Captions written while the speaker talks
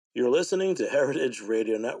You're listening to Heritage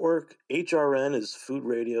Radio Network. HRN is food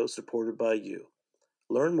radio supported by you.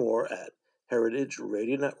 Learn more at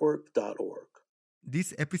heritageradionetwork.org.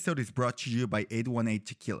 This episode is brought to you by 818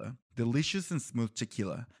 Tequila, delicious and smooth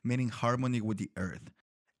tequila made in harmony with the earth.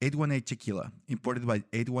 818 Tequila, imported by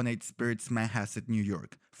 818 Spirits, Manhasset, New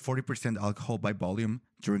York. 40% alcohol by volume.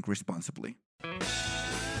 Drink responsibly.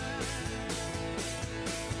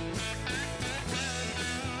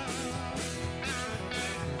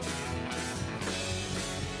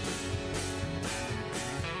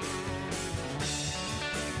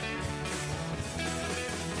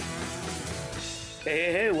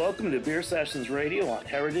 Hey, welcome to Beer Sessions Radio on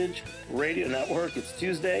Heritage Radio Network. It's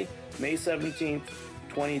Tuesday, May 17th,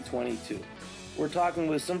 2022. We're talking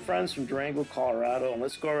with some friends from Durango, Colorado, and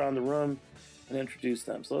let's go around the room and introduce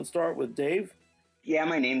them. So let's start with Dave. Yeah,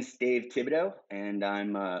 my name's Dave Thibodeau, and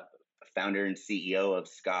I'm a founder and CEO of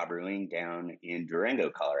Ska Brewing down in Durango,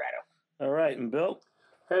 Colorado. All right, and Bill?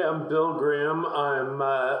 Hey, I'm Bill Graham. I'm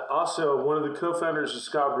also one of the co-founders of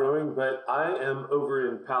Ska Brewing, but I am over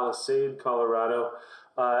in Palisade, Colorado,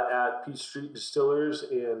 at Peach Street Distillers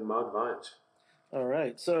in Mount Vines. All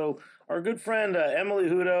right. So our good friend Emily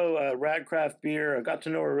Hutto, Rad Craft Beer, I got to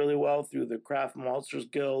know her really well through the Craft Maltsters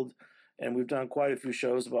Guild, and we've done quite a few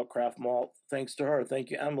shows about craft malt. Thanks to her. Thank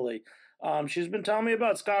you, Emily. She's been telling me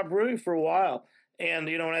about Ska Brewing for a while. And,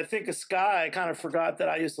 you know, when I think of Ska, I kind of forgot that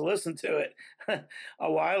I used to listen to it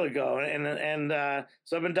a while ago. And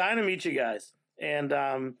so I've been dying to meet you guys. And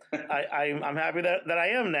I'm happy that I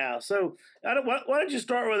am now. So why don't you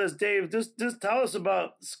start with us, Dave? Just tell us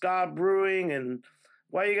about Ska Brewing and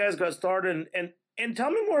why you guys got started. And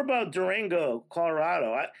tell me more about Durango,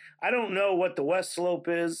 Colorado. I don't know what the West Slope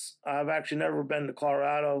is. I've actually never been to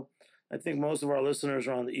Colorado. I think most of our listeners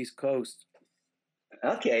are on the East Coast.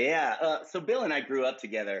 Okay, yeah. So Bill and I grew up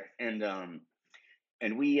together, and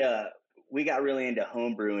we got really into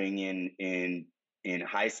home brewing in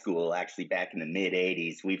high school. Actually, back in the mid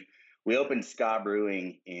 '80s, we opened Ska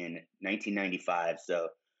Brewing in 1995. So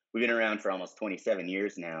we've been around for almost 27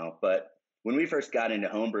 years now. But when we first got into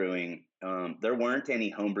home brewing, there weren't any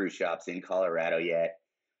homebrew shops in Colorado yet.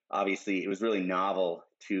 Obviously, it was really novel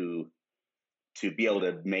to be able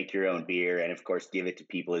to make your own beer and, of course, give it to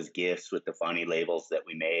people as gifts with the funny labels that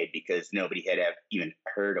we made, because nobody had even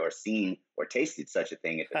heard or seen or tasted such a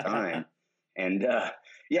thing at the time. And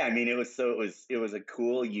yeah, I mean, it was a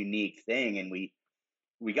cool, unique thing. And we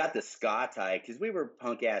got the ska tie because we were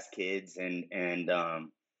punk ass kids,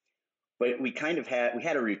 but we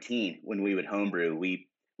had a routine when we would homebrew. We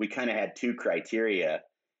kind of had two criteria.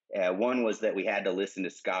 One was that we had to listen to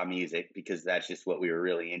ska music because that's just what we were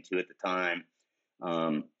really into at the time.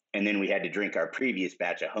 And then we had to drink our previous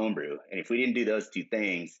batch of homebrew. And if we didn't do those two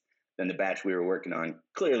things, then the batch we were working on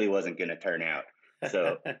clearly wasn't going to turn out.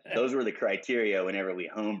 So those were the criteria whenever we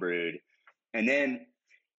homebrewed. And then,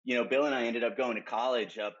 you know, Bill and I ended up going to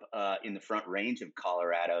college up in the Front Range of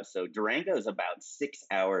Colorado. So Durango is about 6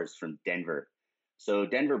 hours from Denver. So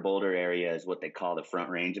Denver Boulder area is what they call the Front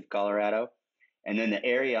Range of Colorado. And then the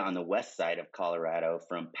area on the west side of Colorado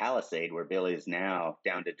from Palisade, where Bill is now,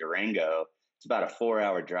 down to Durango, it's about a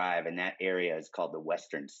 4-hour drive, and that area is called the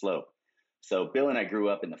Western Slope. So Bill and I grew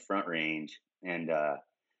up in the Front Range, and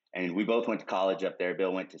we both went to college up there.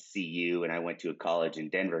 Bill went to CU, and I went to a college in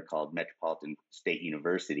Denver called Metropolitan State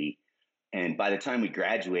University. And by the time we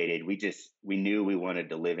graduated, we knew we wanted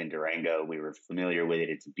to live in Durango. We were familiar with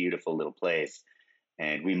it. It's a beautiful little place.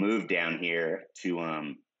 And we moved down here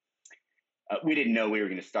to we didn't know we were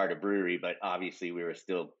going to start a brewery, but obviously we were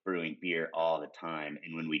still brewing beer all the time.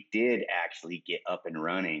 And when we did actually get up and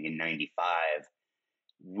running in 95,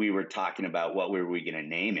 we were talking about what were we going to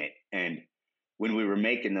name it. And when we were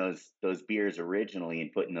making those beers originally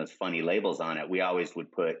and putting those funny labels on it, we always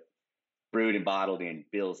would put brewed and bottled in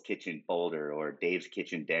Bill's Kitchen Boulder or Dave's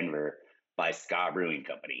Kitchen Denver by Ska Brewing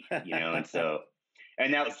Company, you know?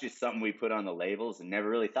 And that was just something we put on the labels and never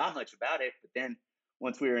really thought much about it. But then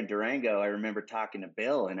once we were in Durango, I remember talking to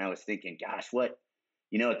Bill, and I was thinking, gosh,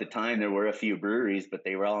 at the time there were a few breweries, but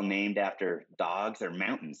they were all named after dogs or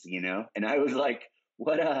mountains, you know? And I was like,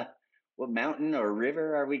 what mountain or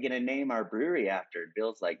river are we going to name our brewery after? And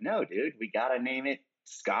Bill's like, no, dude, we got to name it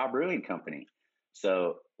Ska Brewing Company.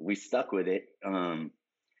 So we stuck with it. And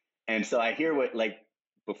so I hear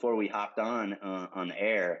before we hopped on the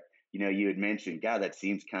air, you know, you had mentioned, God, that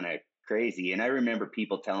seems kind of crazy. And I remember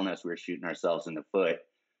people telling us we were shooting ourselves in the foot.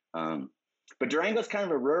 But Durango's kind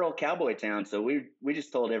of a rural cowboy town. So we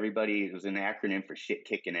just told everybody it was an acronym for shit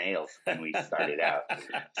kicking ales when we started out.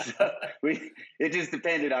 So it just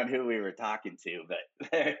depended on who we were talking to.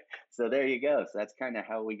 But so there you go. So that's kind of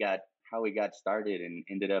how we got how we got started and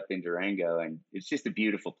ended up in Durango. And it's just a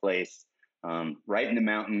beautiful place, right in the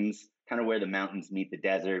mountains, kind of where the mountains meet the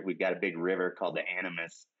desert. We've got a big river called the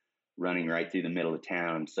Animas running right through the middle of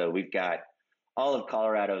town. So we've got all of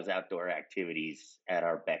Colorado's outdoor activities at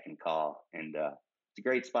our beck and call. And it's a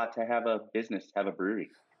great spot to have a business, have a brewery.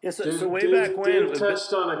 Yeah, so way back when... Dave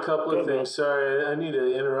touched on a couple of things. Sorry, I need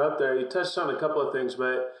to interrupt there. He touched on a couple of things,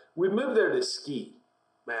 but we moved there to ski,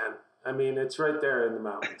 man. I mean, it's right there in the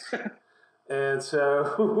mountains. And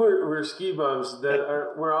so we're ski bums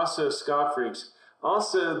we're also ska freaks.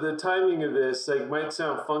 Also, the timing of this might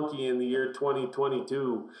sound funky in the year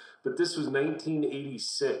 2022, but this was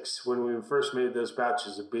 1986 when we first made those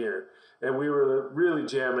batches of beer. And we were really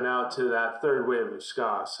jamming out to that third wave of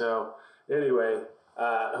ska. So anyway...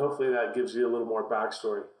 hopefully that gives you a little more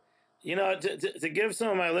backstory. To give some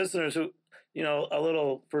of my listeners who, a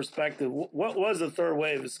little perspective, what was the third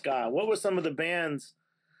wave of ska? What were some of the bands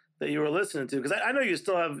that you were listening to? Because I know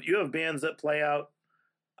you have bands that play out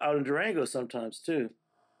in Durango sometimes too.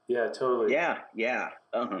 Yeah, totally. Yeah.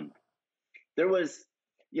 There was,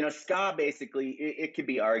 ska basically, it could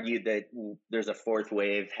be argued that there's a fourth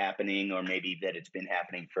wave happening, or maybe that it's been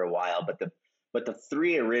happening for a while, but the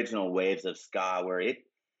three original waves of ska, where it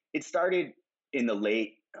started in the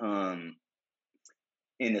late in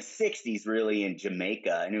the 60s, really, in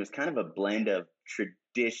Jamaica, and it was kind of a blend of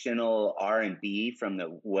traditional R&B from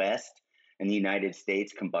the West and the United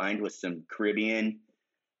States combined with some Caribbean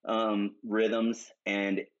rhythms,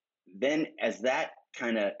 and then as that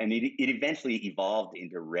it eventually evolved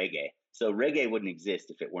into reggae. So reggae wouldn't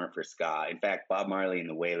exist if it weren't for ska. In fact, Bob Marley and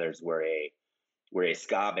the Wailers were a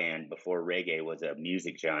ska band before reggae was a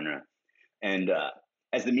music genre. And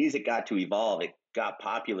as the music got to evolve, it got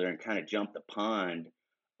popular and kind of jumped the pond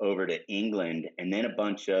over to England. And then a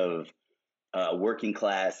bunch of working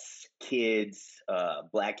class kids,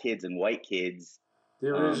 black kids and white kids,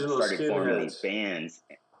 started forming these bands.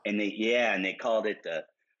 And they called it the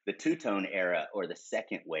two-tone era, or the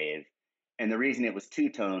second wave. And the reason it was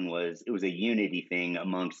two-tone was it was a unity thing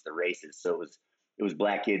amongst the races. So it was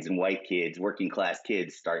black kids and white kids, working class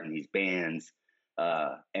kids starting these bands.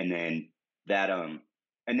 And then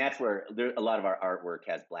and that's where a lot of our artwork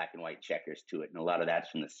has black and white checkers to it. And a lot of that's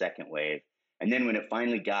from the second wave. And then when it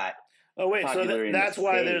finally got popular in that's the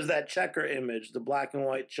why States, there's that checker image, the black and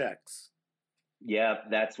white checks. Yeah,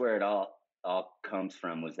 that's where it all comes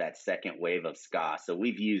from, was that second wave of ska. So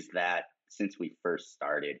we've used that since we first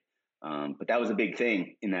started. But that was a big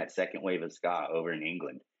thing in that second wave of ska over in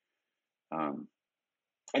England.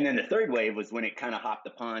 And then the third wave was when it kind of hopped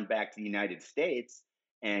the pond back to the United States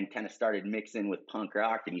and kind of started mixing with punk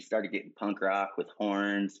rock. And you started getting punk rock with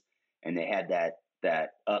horns, and they had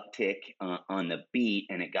that uptick on the beat,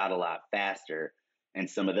 and it got a lot faster. And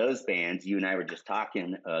some of those bands, you and I were just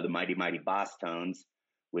talking, the Mighty Mighty Boss Tones,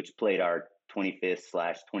 which played our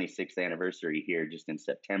 25th/26th anniversary here just in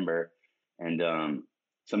September. And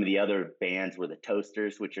some of the other bands were the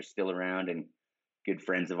Toasters, which are still around and good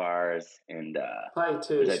friends of ours. And Pie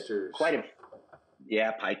Tasters. Pie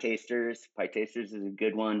Tasters. Pie Tasters is a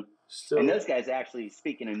good one. Still. And those guys actually,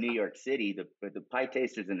 speaking of New York City, the Pie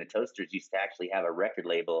Tasters and the Toasters used to actually have a record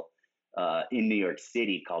label in New York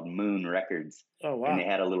City called Moon Records. Oh, wow. And they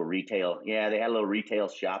had a little retail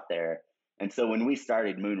shop there. And so when we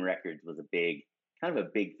started, Moon Records was kind of a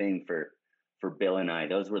big thing for Bill and I.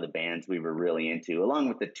 Those were the bands we were really into, along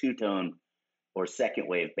with the two-tone or second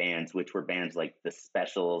wave bands, which were bands like the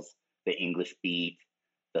Specials, the English Beat,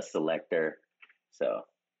 the Selector. So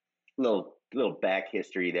little back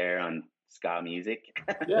history there on ska music.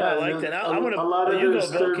 Yeah, I like that. A lot of those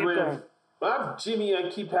third wave. Jimmy, I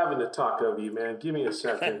keep having to talk over you, man. Give me a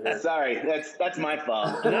second here. Sorry, that's my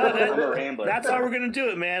fault. I'm a rambler. That's how we're gonna do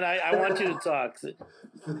it, man. I want you to talk.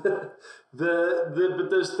 But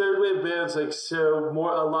those third wave bands, a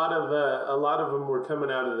lot of them were coming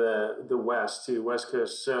out of the West too, West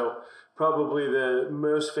Coast. So probably the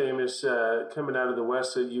most famous coming out of the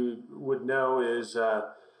West that you would know is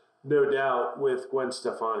No Doubt with Gwen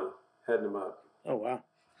Stefani heading them up. Oh wow.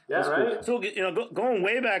 Yeah, right. Cool. So going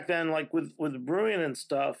way back then, like with brewing and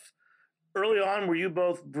stuff. Early on, were you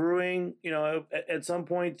both brewing? At some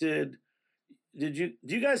point, do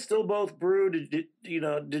you guys still both brew? Did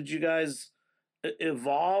you guys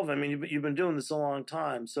evolve? I mean, you've been doing this a long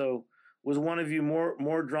time. So was one of you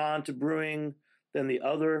more drawn to brewing than the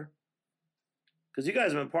other? Because you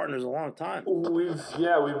guys have been partners a long time. We've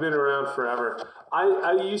been around forever.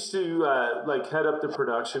 I used to head up the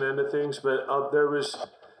production end of things, but there was.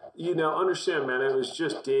 Understand, man, it was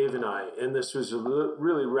just Dave and I, and this was a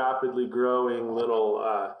really rapidly growing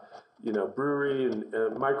little brewery and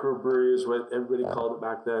microbrewery is what everybody called it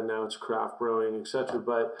back then. Now it's craft brewing, etc.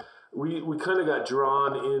 But we kind of got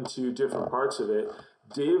drawn into different parts of it.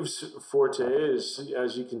 Dave's forte is,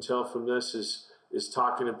 as you can tell from this, is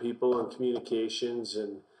talking to people and communications,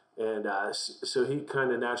 and so he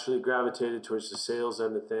kind of naturally gravitated towards the sales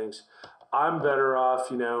end of things. I'm better off,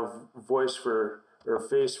 voice for or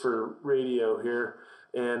face for radio here,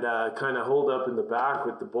 and kind of hold up in the back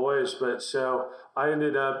with the boys. But so I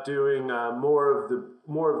ended up doing more of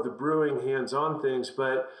the brewing hands-on things,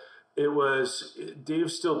 but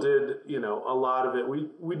Dave still did, a lot of it.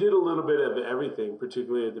 We did a little bit of everything,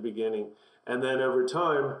 particularly at the beginning. And then over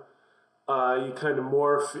time, you kind of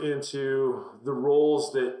morph into the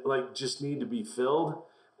roles that just need to be filled.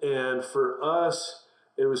 And for us,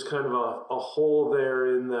 it was kind of a hole there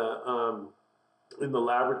in the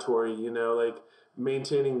laboratory,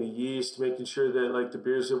 maintaining the yeast, making sure that the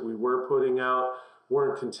beers that we were putting out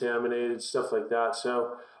weren't contaminated, stuff like that.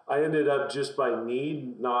 So I ended up just by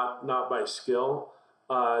need, not by skill,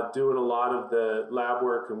 doing a lot of the lab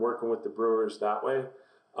work and working with the brewers that way.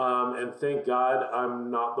 And thank God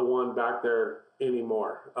I'm not the one back there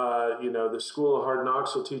anymore. The School of Hard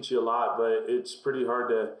Knocks will teach you a lot, but it's pretty hard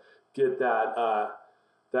to get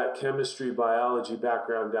that chemistry, biology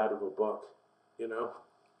background out of a book,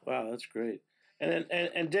 Wow, that's great.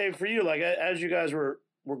 And Dave, for you, as you guys were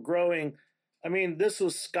growing, I mean, this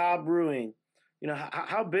was Ska Brewing.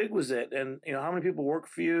 How big was it? And, how many people work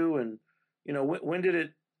for you? And, when did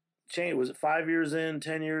it change? Was it 5 years in,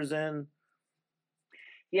 10 years in?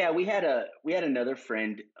 Yeah, we had another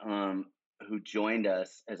friend who joined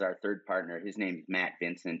us as our third partner. His name's Matt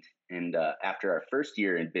Vincent. And after our first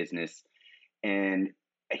year in business, and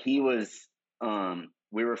he was,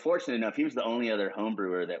 we were fortunate enough, he was the only other home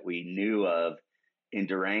brewer that we knew of in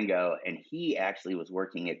Durango, and he actually was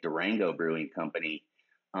working at Durango Brewing Company.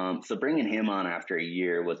 So bringing him on after a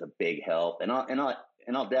year was a big help. And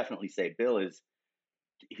I'll definitely say Bill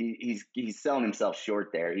he's selling himself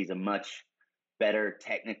short there. He's a much better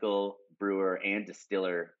technical brewer and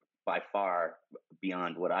distiller by far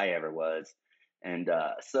beyond what I ever was. And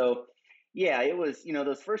so yeah, it was,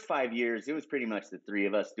 those first 5 years, it was pretty much the three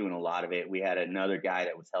of us doing a lot of it. We had another guy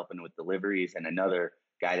that was helping with deliveries and another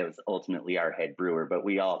guy that was ultimately our head brewer, but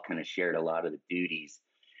we all kind of shared a lot of the duties.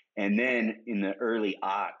 And then in the early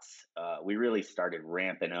aughts, we really started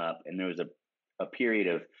ramping up, and there was a period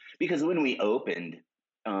of, because when we opened,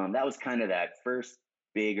 that was kind of that first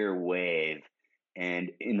bigger wave.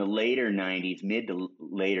 And in the later 90s, mid to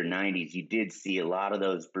later 90s, you did see a lot of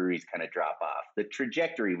those breweries kind of drop off. The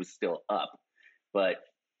trajectory was still up, but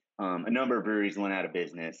a number of breweries went out of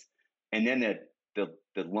business. And then the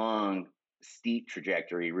long, steep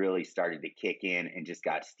trajectory really started to kick in and just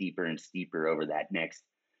got steeper and steeper over that next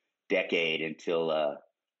decade until,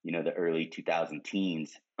 the early 2000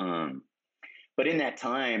 teens. But in that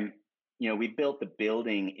time, we built the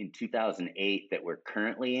building in 2008 that we're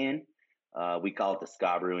currently in. We call it the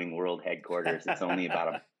Ska Brewing World Headquarters. It's only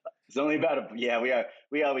about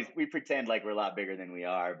we pretend like we're a lot bigger than we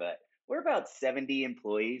are, but we're about 70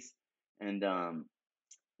 employees, and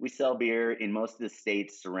we sell beer in most of the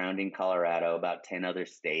states surrounding Colorado, about 10 other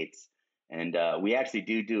states. And we actually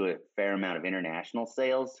do a fair amount of international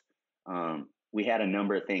sales. We had a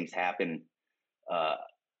number of things happen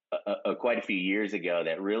quite a few years ago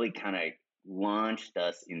that really kind of launched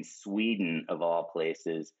us in Sweden, of all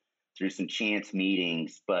places, through some chance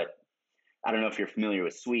meetings. But I don't know if you're familiar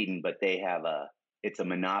with Sweden, but they have it's a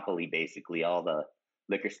monopoly, basically. All the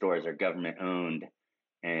liquor stores are government owned,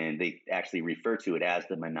 and they actually refer to it as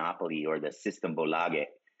the monopoly or the Systembolaget.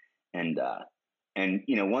 And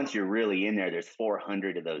once you're really in there, there's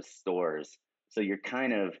 400 of those stores. So you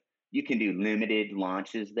can do limited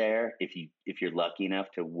launches there if you're lucky enough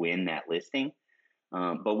to win that listing.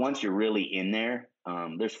 But once you're really in there,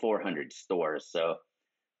 there's 400 stores. So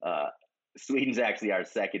Sweden's actually our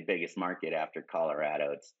second biggest market after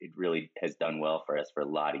Colorado. It really has done well for us for a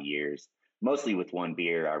lot of years, mostly with one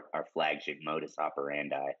beer, our flagship Modus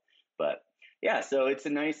Operandi. But yeah, so it's a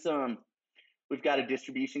nice, we've got a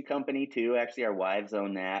distribution company too. Actually, our wives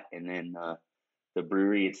own that. And then the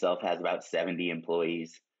brewery itself has about 70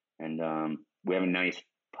 employees. And we have a nice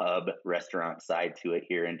pub restaurant side to it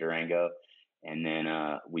here in Durango. And then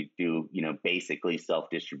we do, basically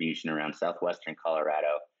self-distribution around southwestern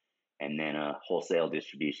Colorado, and then wholesale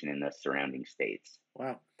distribution in the surrounding states.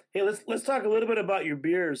 Wow. Hey, let's talk a little bit about your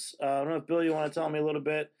beers. I don't know if Bill, you want to tell me a little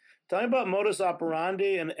bit. Tell me about Modus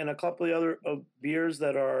Operandi and a couple of other beers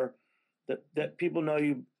that people know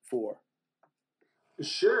you for.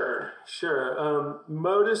 Sure.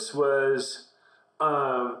 Modus was,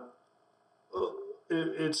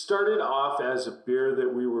 it started off as a beer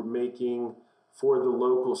that we were making for the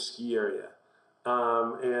local ski area.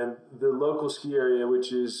 And the local ski area,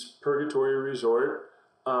 which is Purgatory Resort,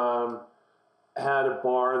 had a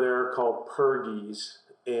bar there called Purgy's,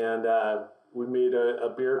 and we made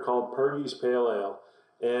a beer called Purgy's Pale Ale.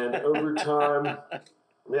 And over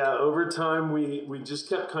time, we just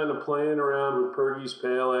kept kind of playing around with Purgy's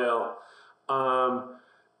Pale Ale.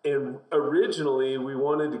 And originally, we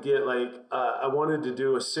wanted to get I wanted to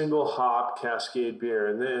do a single hop Cascade beer,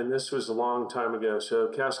 and this was a long time ago. So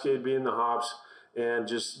Cascade being the hops, and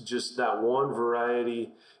just that one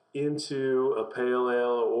variety into a pale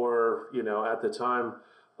ale, or at the time,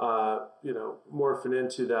 morphing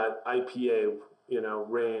into that IPA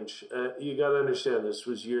range. You got to understand, this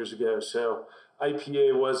was years ago, so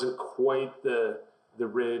IPA wasn't quite the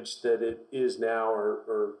ridge that it is now,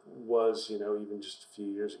 or was, even just a few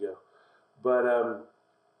years ago. But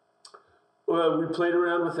well, we played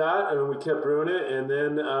around with that, and we kept brewing it, and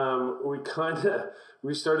then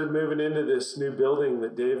we started moving into this new building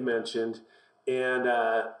that Dave mentioned, and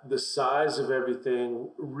the size of everything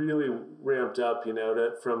really ramped up,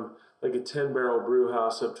 from like a 10-barrel brew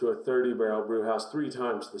house up to a 30-barrel brew house, 3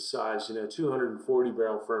 times the size,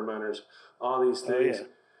 240-barrel fermenters, all these things.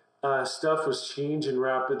 Oh, yeah. Stuff was changing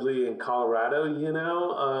rapidly in Colorado,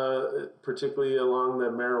 particularly along the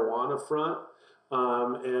marijuana front,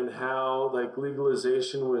 and how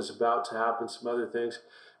legalization was about to happen, some other things.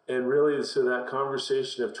 And really, so that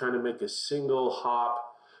conversation of trying to make a single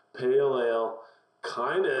hop pale ale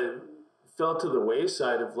kind of fell to the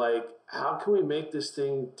wayside of how can we make this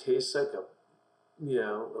thing taste like a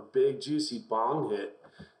big juicy bong hit?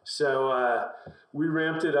 So we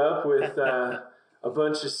ramped it up with a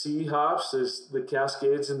bunch of C hops, the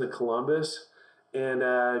Cascades and the Columbus, and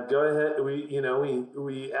go ahead.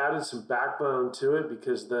 We added some backbone to it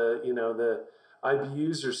because the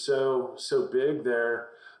IBUs are so big there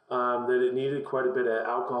that it needed quite a bit of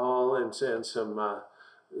alcohol and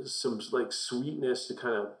some sweetness to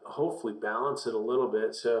kind of hopefully balance it a little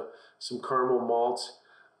bit. So some caramel malts.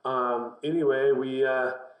 Anyway, we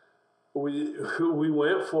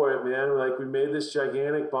went for it, man. We made this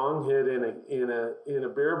gigantic bong hit in a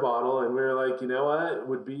beer bottle, and we were like, what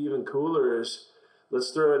would be even cooler is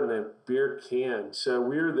let's throw it in a beer can. So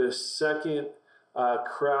we're the second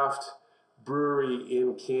craft brewery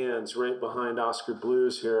in cans, right behind Oscar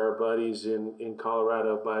Blues here, our buddies in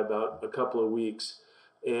Colorado, by about a couple of weeks.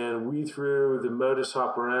 And we threw the modus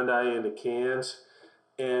operandi into cans,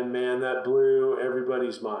 and man, that blew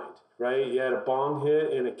everybody's mind. Right, you had a bong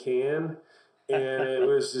hit in a can, and it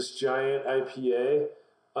was this giant IPA.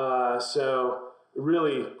 So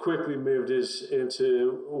really quickly moved us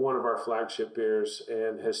into one of our flagship beers,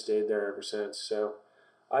 and has stayed there ever since. So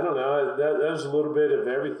I don't know. That was a little bit of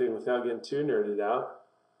everything without getting too nerded out.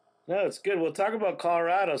 No, it's good. We'll talk about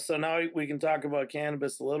Colorado, so now we can talk about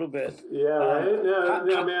cannabis a little bit. Yeah, right.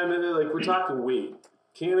 No, man. We're talking weed.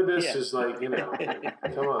 Cannabis is come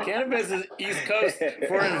on. Cannabis is East Coast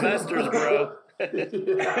for investors, bro.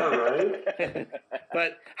 Yeah, right.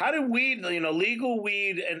 But how did weed, legal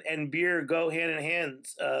weed and beer go hand in hand,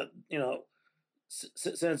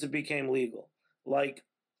 since it became legal?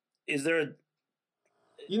 Is there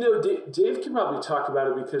Dave can probably talk about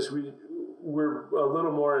it because we're a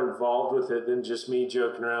little more involved with it than just me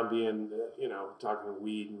joking around being, talking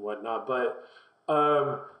weed and whatnot. But,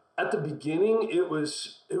 at the beginning, it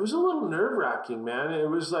was a little nerve-wracking, man. It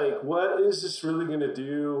was what is this really going to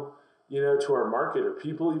do, to our market? Are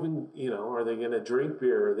people even, are they going to drink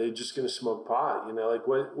beer? Are they just going to smoke pot?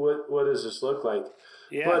 What does this look like?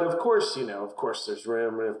 Yeah. But of course there's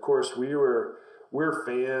room, and of course we're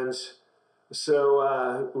fans,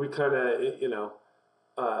 so we kind of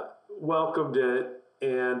welcomed it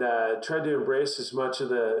and tried to embrace as much of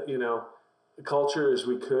the culture as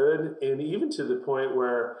we could, and even to the point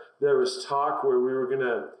where there was talk where we were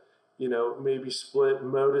gonna, maybe split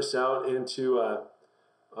Modus out into a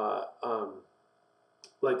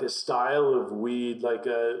style of weed,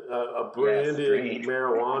 a branded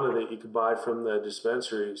marijuana that you could buy from the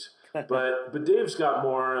dispensaries. But Dave's got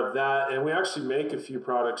more of that, and we actually make a few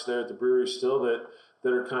products there at the brewery still that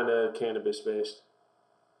are kind of cannabis based.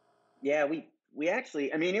 Yeah, we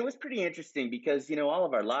actually, it was pretty interesting because all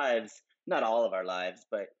of our lives. Not all of our lives,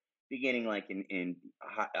 but beginning in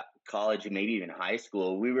college and maybe even high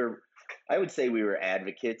school, I would say we were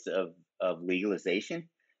advocates of legalization.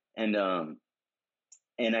 And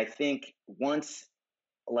I think once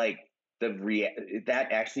that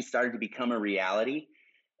actually started to become a reality,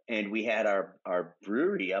 and we had our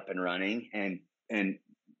brewery up and running and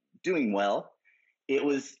doing well,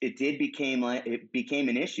 it became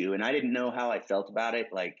an issue, and I didn't know how I felt about it,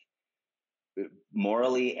 like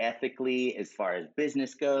morally, ethically, as far as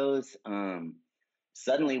business goes.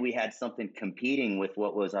 Suddenly we had something competing with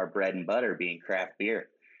what was our bread and butter, being craft beer.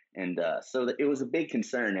 And it was a big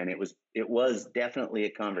concern, and it was definitely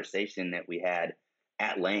a conversation that we had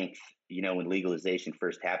at length, when legalization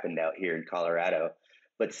first happened out here in Colorado.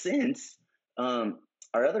 But since our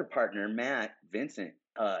other partner, Matt Vincent,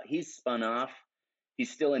 he's spun off. He's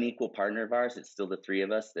still an equal partner of ours. It's still the three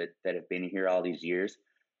of us that have been here all these years.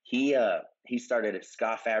 He started a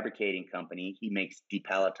ska fabricating company. He makes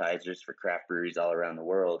depalletizers for craft breweries all around the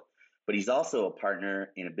world. But he's also a partner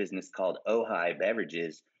in a business called Ojai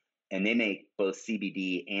Beverages, and they make both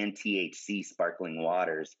CBD and THC sparkling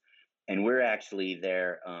waters. And we're actually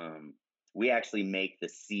there. We actually make the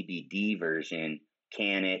CBD version,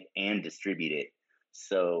 can it, and distribute it.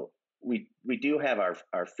 So we do have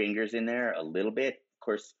our fingers in there a little bit. Of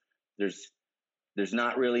course, there's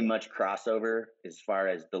not really much crossover as far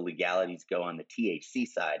as the legalities go on the THC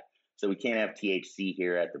side. So we can't have THC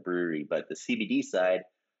here at the brewery, but the CBD side,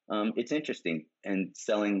 it's interesting. And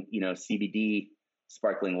selling, CBD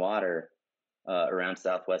sparkling water around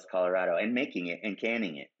Southwest Colorado, and making it and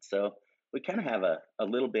canning it. So we kind of have a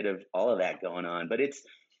little bit of all of that going on, but it's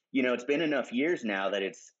been enough years now that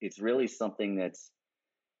it's really something that's,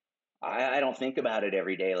 I don't think about it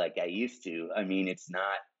every day like I used to. I mean, it's not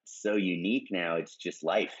so unique now. It's just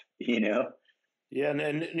life, Yeah,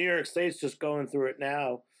 and New York State's just going through it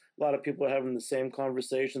now. A lot of people are having the same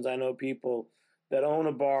conversations. I know people that own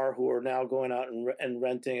a bar who are now going out and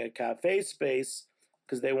renting a cafe space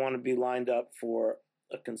because they want to be lined up for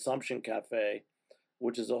a consumption cafe,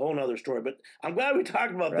 which is a whole nother story. But I'm glad we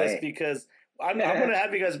talked about this, because I'm going to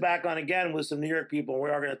have you guys back on again with some New York people, and we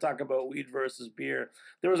are going to talk about weed versus beer.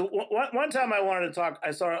 There was one time I wanted to talk.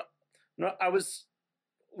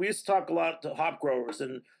 We used to talk a lot to hop growers,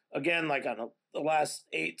 and again, like on the last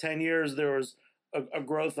 8-10 years, there was a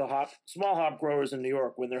growth of small hop growers in New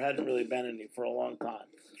York when there hadn't really been any for a long time.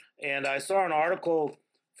 And I saw an article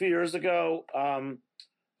a few years ago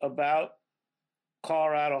about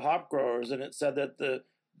Colorado hop growers, and it said that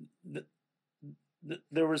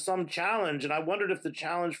there was some challenge, and I wondered if the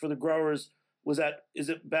challenge for the growers was is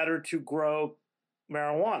it better to grow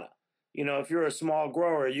marijuana? If you're a small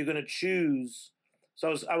grower, are you going to choose?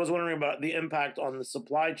 So I was wondering about the impact on the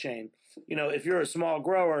supply chain. If you're a small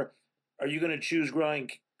grower, are you going to choose growing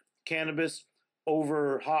cannabis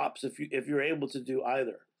over hops if you're able to do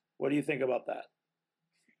either? What do you think about that?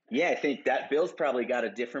 Yeah, I think that Bill's probably got a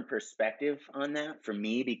different perspective on that from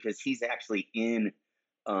me, because he's actually in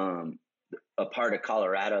a part of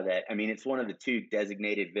Colorado it's one of the two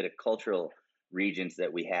designated viticultural regions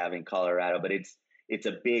that we have in Colorado, but it's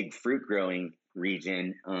a big fruit growing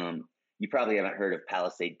region. You probably haven't heard of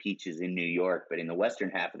Palisade peaches in New York, but in the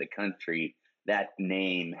western half of the country, that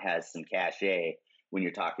name has some cachet when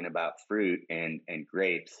you're talking about fruit and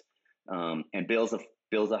grapes. And Bill's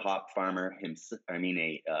a hop farmer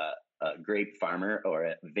a grape farmer, or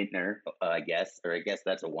a vintner, I guess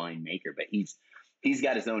that's a winemaker, but he's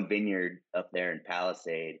got his own vineyard up there in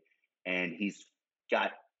Palisade, and he's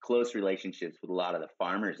got close relationships with a lot of the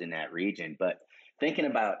farmers in that region. But thinking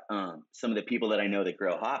about some of the people that I know that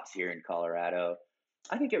grow hops here in Colorado,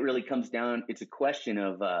 I think it really comes down. It's a question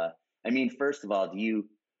of, first of all, do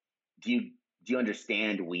you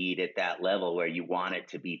understand weed at that level where you want it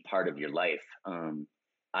to be part of your life?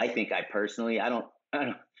 I think I personally, I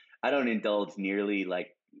don't indulge nearly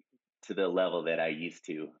like to the level that I used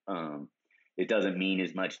to. It doesn't mean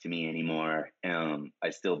as much to me anymore. I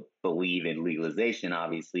still believe in legalization,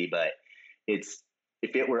 obviously, but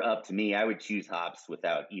if it were up to me, I would choose hops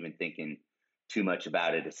without even thinking too much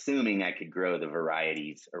about it, assuming I could grow the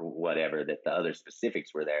varieties or whatever, that the other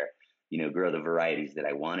specifics were there, grow the varieties that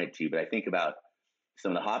I wanted to. But I think about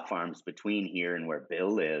some of the hop farms between here and where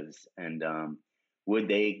Bill lives, and would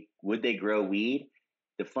they grow weed?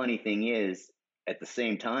 The funny thing is, at the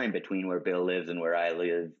same time, between where Bill lives and where I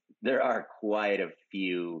live, there are quite a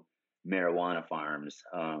few marijuana farms.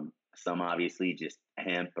 Some obviously just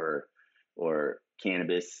hemp or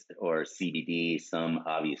cannabis or CBD, some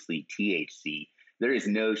obviously THC. There is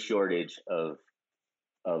no shortage of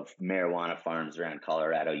marijuana farms around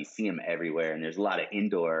Colorado. You see them everywhere, and there's a lot of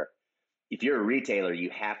indoor. If you're a retailer,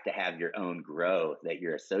 you have to have your own grow that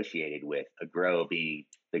you're associated with, a grow being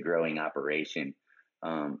the growing operation.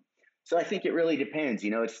 So I think it really depends.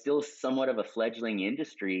 It's still somewhat of a fledgling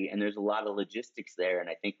industry, and there's a lot of logistics there, and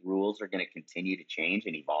I think rules are going to continue to change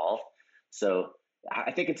and evolve. So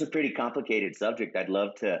I think it's a pretty complicated subject. I'd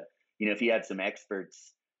love to, if you had some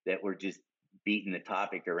experts that were just beating the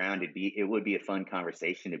topic around, it would be a fun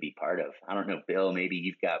conversation to be part of. I don't know, Bill, maybe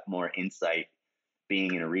you've got more insight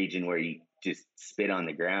being in a region where you just spit on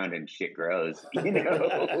the ground and shit grows, you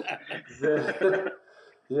know?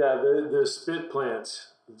 The spit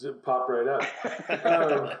plants pop right up.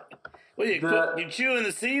 Well, you're chewing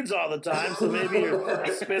the seeds all the time, so maybe your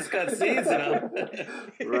spit's got seeds in them.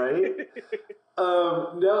 Right?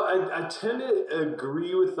 No, I tend to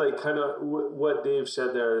agree with like kind of what Dave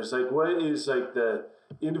said there is like, what is like the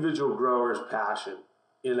individual grower's passion,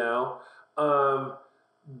 you know?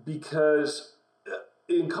 Because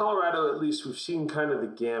in Colorado, at least, we've seen kind of the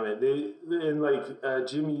gamut. And like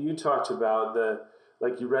Jimmy, you talked about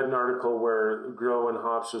like you read an article where growing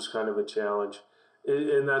hops was kind of a challenge.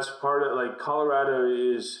 And that's part of like Colorado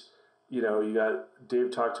is, you know, you got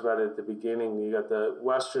Dave talked about it at the beginning. You got the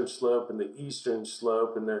western slope and the eastern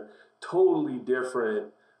slope, and they're totally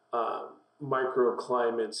different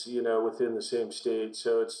microclimates, you know, within the same state.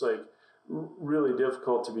 So it's like really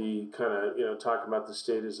difficult to be kind of, you know, talking about the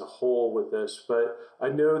state as a whole with this. But I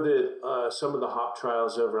know that some of the hop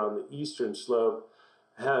trials over on the eastern slope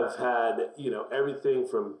have had, you know, everything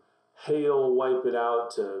from hail wipe it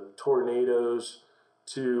out to tornadoes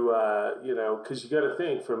to, you know, because you got to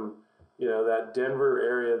think from, you know, that Denver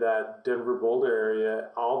area, that Denver Boulder area,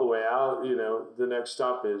 all the way out, you know, the next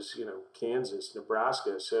stop is, you know, Kansas,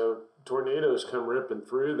 Nebraska. So tornadoes come ripping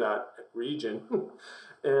through that region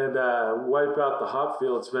and wipe out the hop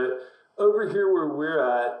fields. But over here where we're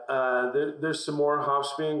at, there's some more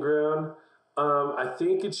hops being grown. I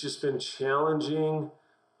think it's just been challenging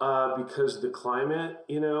because of the climate,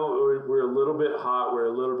 you know, we're a little bit hot, we're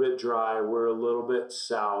a little bit dry, we're a little bit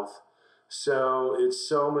south. So it's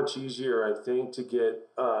so much easier, I think, to get,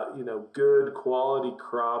 you know, good quality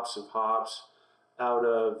crops of hops out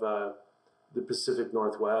of the Pacific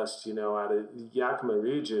Northwest, you know, out of the Yakima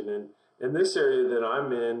region. And this area that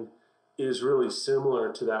I'm in is really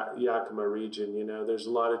similar to that Yakima region. You know, there's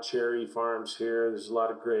a lot of cherry farms here. There's a lot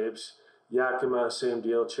of grapes. Yakima, same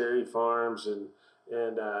deal, cherry farms and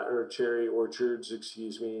or cherry orchards,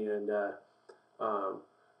 excuse me. And,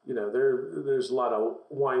 you know, there's a lot of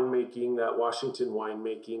winemaking. That Washington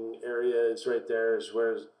winemaking area is right there as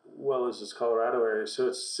well as this Colorado area. So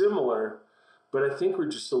it's similar, but I think we're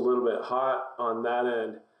just a little bit hot on that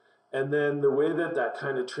end. And then the way that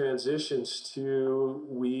kind of transitions to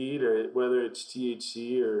weed, or whether it's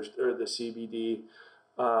THC or the CBD,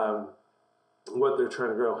 what they're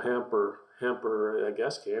trying to grow, hemp or I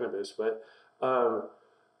guess cannabis, but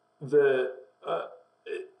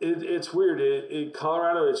it's weird. In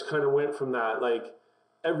Colorado, it's kind of went from that, like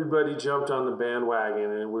everybody jumped on the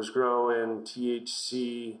bandwagon and was growing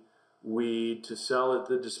THC weed to sell at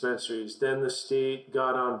the dispensaries. Then the state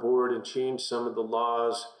got on board and changed some of the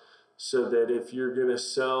laws so that if you're going to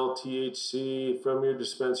sell THC from your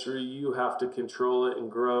dispensary, you have to control it and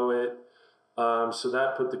grow it. So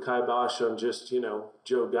that put the kibosh on just, you know,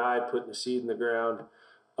 Joe Guy putting a seed in the ground.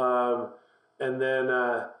 And then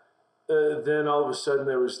all of a sudden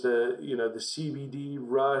there was the CBD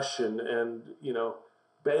rush and you know,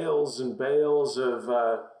 bales and bales of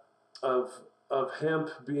hemp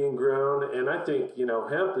being grown. And I think, you know,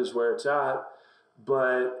 hemp is where it's at,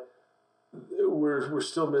 but we're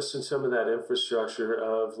still missing some of that infrastructure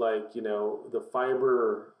of, like, you know, the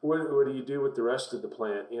fiber. What do you do with the rest of the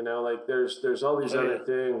plant? You know, like there's all these other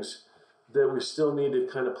things that we still need to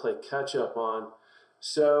kind of play catch up on.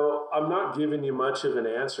 So I'm not giving you much of an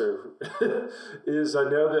answer. I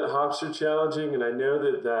know that hops are challenging, and I know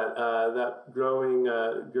that growing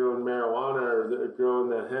marijuana or growing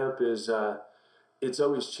the hemp is it's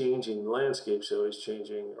always changing. The landscape's always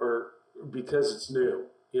changing, or because it's new.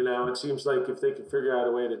 You know, it seems like if they can figure out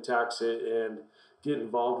a way to tax it and get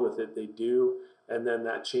involved with it, they do, and then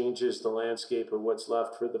that changes the landscape of what's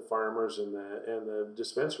left for the farmers and the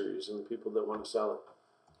dispensaries and the people that want to sell it.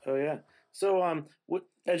 Oh yeah. So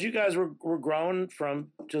as you guys were growing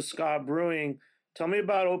from just Ska Brewing, tell me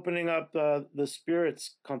about opening up the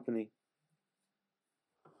spirits company.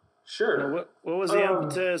 Sure. You know, what was the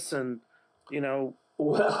impetus, and, you know,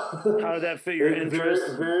 well, how did that fit your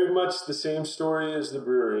interest? Very much the same story as the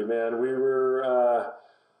brewery, man. We were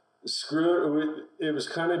it was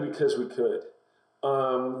kind of because we could.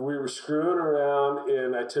 We were screwing around,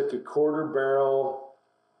 and I took a quarter barrel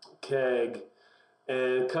keg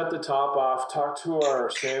and cut the top off, talked to our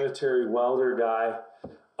sanitary welder guy,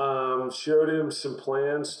 showed him some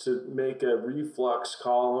plans to make a reflux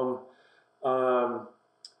column,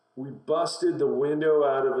 we busted the window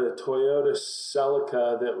out of a Toyota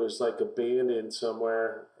Celica that was like abandoned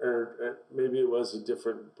somewhere, or maybe it was a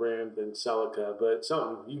different brand than Celica, but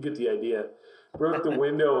something, you get the idea. Broke the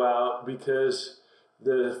window out because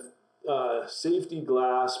the safety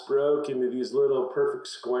glass broke into these little perfect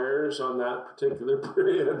squares on that particular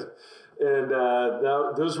brand. And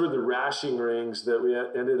those were the rashing rings that we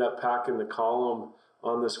ended up packing the column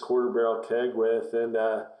on this quarter barrel keg with. And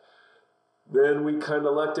then we kind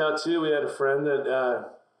of lucked out too. We had a friend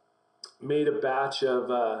that made a batch of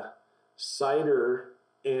cider,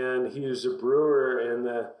 and he was a brewer.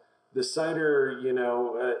 And the cider, you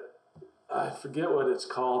know, I forget what it's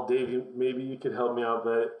called. Dave, maybe you could help me out,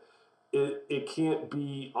 but it can't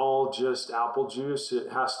be all just apple juice.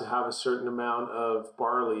 It has to have a certain amount of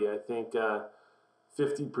barley. I think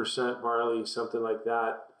 50% barley, something like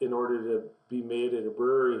that, in order to be made at a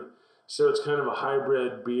brewery. So it's kind of a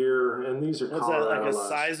hybrid beer, and these are What's that, like a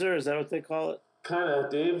Sizer? Is that what they call it? Kind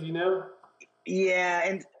of, Dave, you know? Yeah,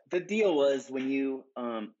 and the deal was when you,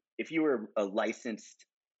 if you were a licensed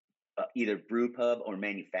either brew pub or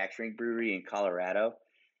manufacturing brewery in Colorado,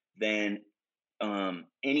 then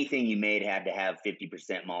anything you made had to have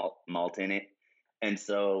 50% malt in it. And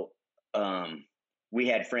so we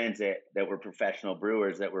had friends that were professional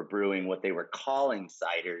brewers that were brewing what they were calling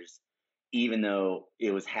ciders, even though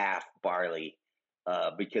it was half barley,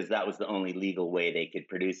 because that was the only legal way they could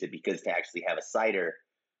produce it, because to actually have a cider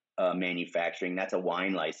manufacturing, that's a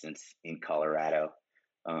wine license in Colorado.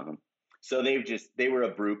 So they were a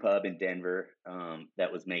brew pub in Denver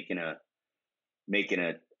that was making a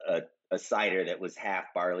cider that was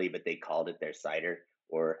half barley, but they called it their cider,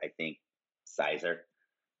 or I think Sizer.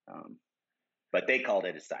 But they called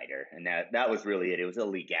it a cider, and that was really it. It was a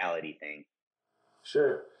legality thing.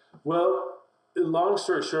 Sure. Well, long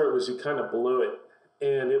story short was he kind of blew it,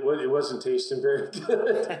 and it wasn't tasting very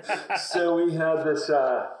good. So we had this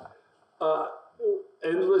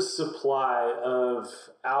endless supply of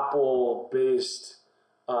apple-based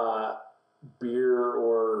beer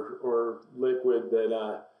or liquid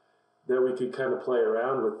that we could kind of play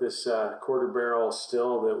around with, this quarter barrel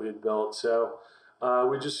still that we had built. So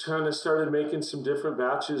we just kind of started making some different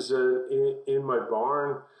batches in my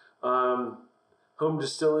barn. Home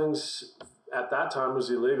distillings at that time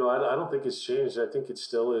was illegal. I don't think it's changed. I think it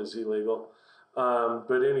still is illegal.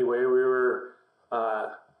 But anyway, we were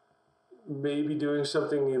maybe doing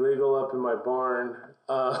something illegal up in my barn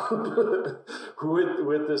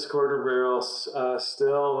with this quarter barrel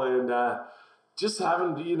still, and just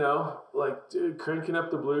having, you know, like cranking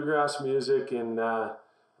up the bluegrass music and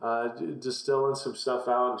distilling some stuff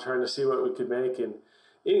out and trying to see what we could make. And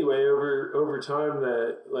anyway, over time,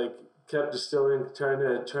 kept distilling, trying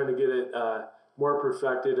to get it more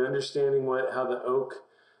perfected, understanding how the oak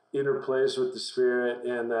interplays with the spirit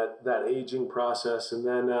and that aging process. And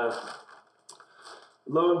then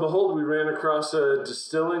lo and behold, we ran across a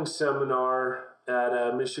distilling seminar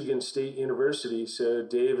at Michigan State University. So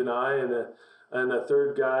Dave and I and a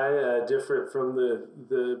third guy, different from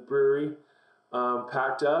the brewery,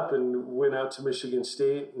 packed up and went out to Michigan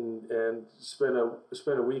State and spent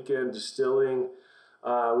a weekend distilling.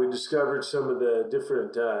 We discovered some of the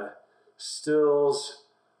different stills,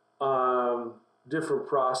 different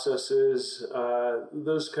processes,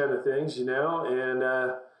 those kind of things, you know. And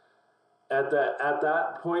at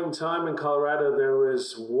that point in time in Colorado, there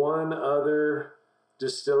was one other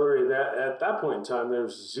distillery. That at that point in time there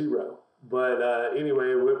was zero. But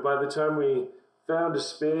anyway, by the time we found a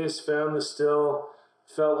space, found the still,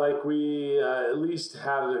 felt like we at least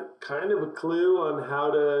had a kind of a clue on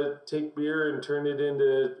how to take beer and turn it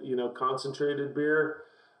into, you know, concentrated beer,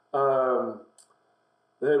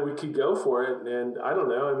 that we could go for it. And I don't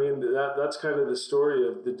know, I mean, that's kind of the story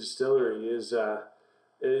of the distillery is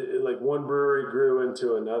like one brewery grew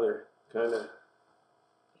into another, kind of.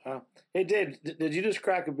 Wow. Hey, Dave, did you just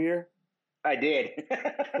crack a beer? I did.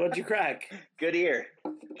 What'd you crack? Good ear.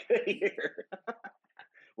 Good ear.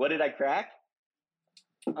 What did I crack?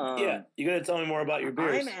 Yeah, you gotta tell me more about your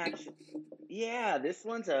beers. This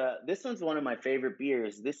one's one of my favorite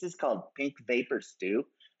beers. This is called Pink Vapor Stew.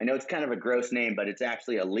 I know it's kind of a gross name, but it's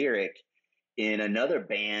actually a lyric in another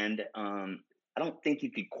band. I don't think you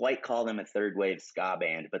could quite call them a third wave ska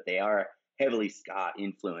band, but they are heavily ska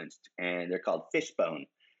influenced, and they're called Fishbone.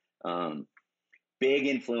 Big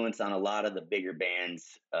influence on a lot of the bigger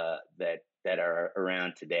bands that are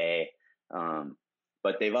around today.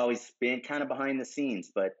 But they've always been kind of behind the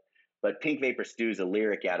scenes. But Pink Vapor Stew is a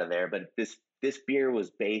lyric out of there. But this beer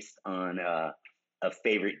was based on a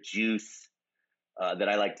favorite juice that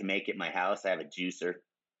I like to make at my house. I have a juicer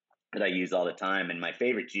that I use all the time, and my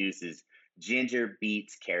favorite juice is ginger,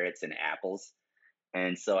 beets, carrots, and apples.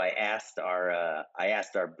 And so I asked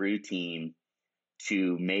our brew team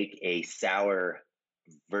to make a sour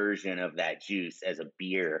version of that juice as a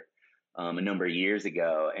beer a number of years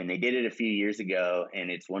ago, and they did it a few years ago,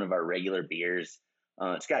 and it's one of our regular beers.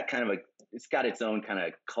 It's got its own kind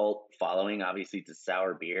of cult following. Obviously, it's a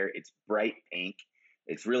sour beer. It's bright pink.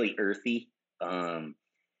 It's really earthy. I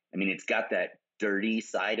mean, it's got that dirty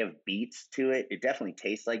side of beets to it. It definitely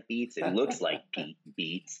tastes like beets. It looks like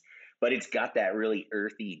beets, but it's got that really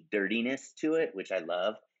earthy dirtiness to it, which I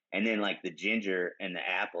love. And then like the ginger and the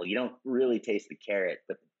apple, you don't really taste the carrot,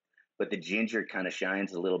 but the ginger kind of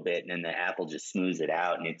shines a little bit, and then the apple just smooths it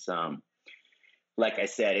out. And it's like I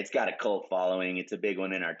said, it's got a cult following. It's a big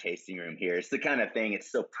one in our tasting room here. It's the kind of thing,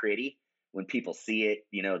 it's so pretty. When people see it,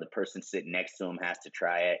 you know, the person sitting next to them has to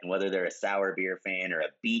try it. And whether they're a sour beer fan or a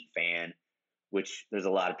beet fan, which there's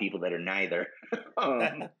a lot of people that are neither.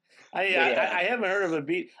 I haven't heard of a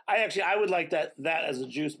beet. I would like that as a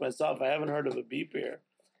juice myself. I haven't heard of a beet beer.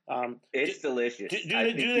 It's delicious.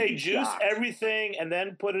 Do they juice everything and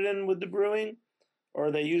then put it in with the brewing? Or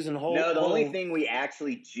are they using whole? No, the only thing we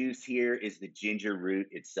actually juice here is the ginger root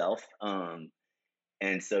itself.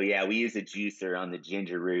 And so, yeah, we use a juicer on the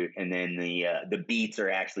ginger root, and then the beets are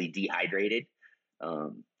actually dehydrated.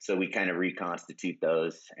 So we kind of reconstitute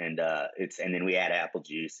those, and then we add apple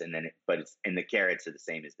juice, and the carrots are the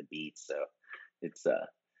same as the beets. So it's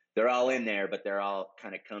they're all in there, but they're all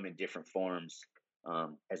kind of come in different forms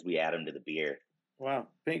as we add them to the beer. Wow,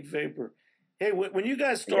 pink vapor. Hey, when you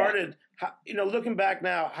guys started, looking back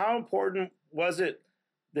now, how important was it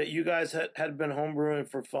that you guys had been homebrewing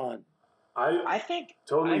for fun? I think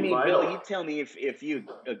totally vital. Bill, you tell me if you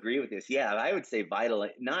agree with this. Yeah, I would say vital,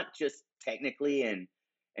 not just technically and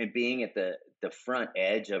being at the front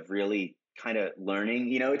edge of really kind of learning.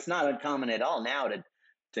 You know, it's not uncommon at all now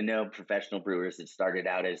to know professional brewers that started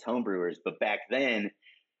out as home brewers, but back then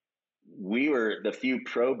we were the few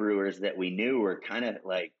pro brewers that we knew were kind of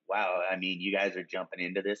like, wow, I mean, you guys are jumping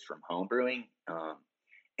into this from home brewing.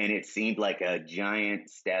 And it seemed like a giant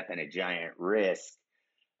step and a giant risk.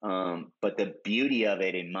 But the beauty of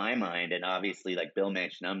it in my mind, and obviously like Bill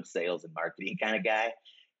mentioned, I'm a sales and marketing kind of guy,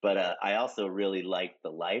 but I also really like the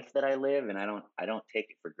life that I live, and I don't take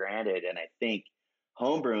it for granted. And I think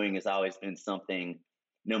home brewing has always been something,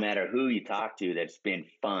 no matter who you talk to, that's been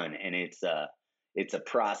fun. And it's a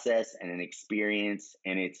process and an experience,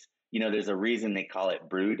 and it's, there's a reason they call it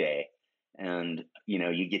brew day. And,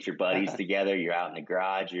 you get your buddies together, you're out in the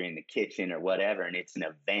garage, you're in the kitchen or whatever, and it's an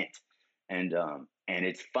event. And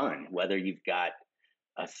it's fun, whether you've got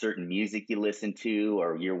a certain music you listen to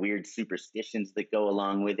or your weird superstitions that go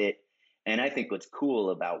along with it. And I think what's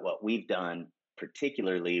cool about what we've done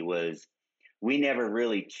particularly was we never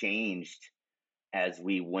really changed as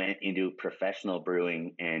we went into professional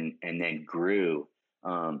brewing and then grew.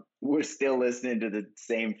 We're still listening to the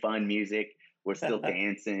same fun music. We're still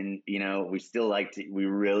dancing, we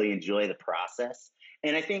really enjoy the process.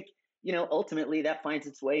 And I think, ultimately that finds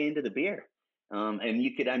its way into the beer.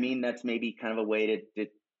 And that's maybe kind of a way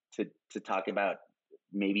to talk about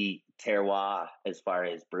maybe terroir as far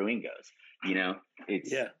as brewing goes.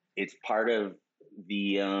 It's part of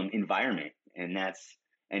the environment, and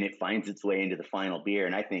it finds its way into the final beer.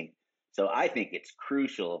 And I think it's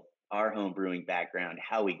crucial, our home brewing background,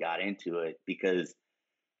 how we got into it, because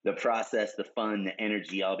the process, the fun, the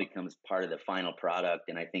energy all becomes part of the final product.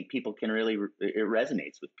 And I think people can really, it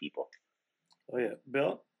resonates with people. Oh yeah.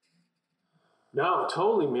 Bill? No,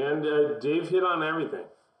 totally, man. Dave hit on everything.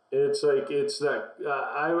 It's like, it's that,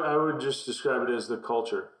 I would just describe it as the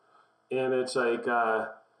culture. And it's like,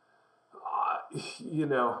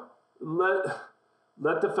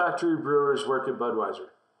 let the factory brewers work at Budweiser,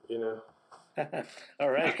 All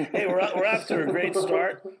right. Hey, we're off to a great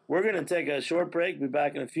start. We're going to take a short break. Be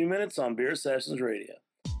back in a few minutes on Beer Sessions Radio.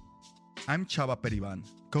 I'm Chava Periban,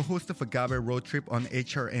 co-host of Agave Road Trip on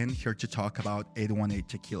HRN, here to talk about 818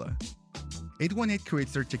 Tequila. 818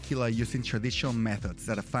 creates their tequila using traditional methods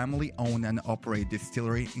at a family-owned and operated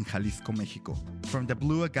distillery in Jalisco, Mexico. From the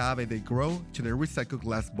blue agave they grow to their recycled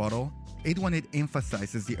glass bottle, 818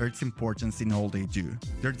 emphasizes the earth's importance in all they do.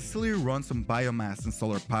 Their distillery runs on biomass and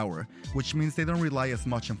solar power, which means they don't rely as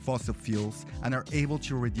much on fossil fuels and are able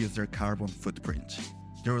to reduce their carbon footprint.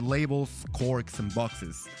 Their labels, corks, and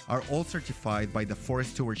boxes are all certified by the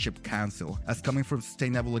Forest Stewardship Council as coming from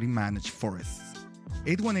sustainability managed forests.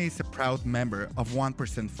 818 is a proud member of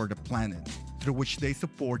 1% for the Planet, through which they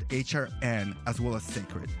support HRN as well as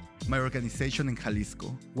Sacred, my organization in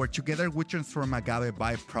Jalisco, where together we transform agave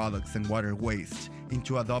byproducts and water waste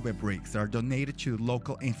into adobe bricks that are donated to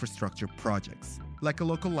local infrastructure projects. like a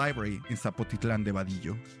local library in Zapotitlan de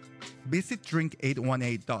Vadillo. Visit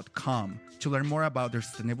drink818.com to learn more about their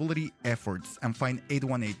sustainability efforts and find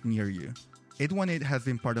 818 near you. 818 has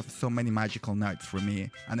been part of so many magical nights for me,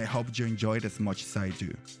 and I hope you enjoy it as much as I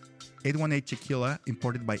do. 818 Tequila,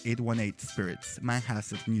 imported by 818 Spirits,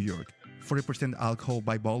 Manhasset, New York. 40% alcohol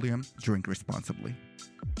by volume. Drink responsibly.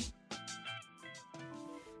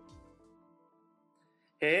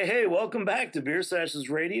 Hey, welcome back to Beer Sessions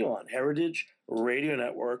Radio on Heritage Radio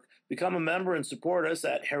Network. Become a member and support us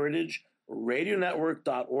at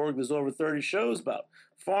heritageradionetwork.org. There's over 30 shows about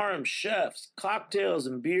farms, chefs, cocktails,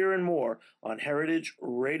 and beer and more on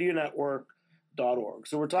heritageradionetwork.org.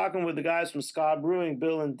 So we're talking with the guys from Ska Brewing,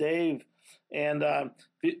 Bill and Dave. And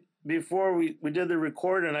before we did the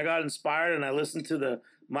recording, I got inspired and I listened to the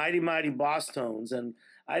Mighty Mighty Boss Tones. And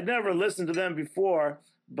I'd never listened to them before,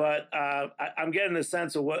 but I'm getting a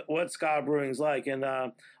sense of what Ska Brewing's like. And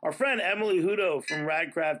our friend Emily Hudo from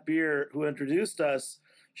Rad Craft Beer, who introduced us,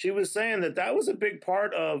 she was saying that was a big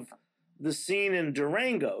part of the scene in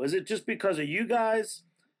Durango. Is it just because of you guys?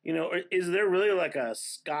 You know, or is there really like a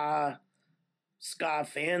ska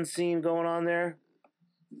fan scene going on there?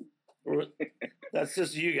 Or that's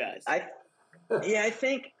just you guys? I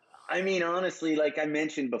think, I mean, honestly, like I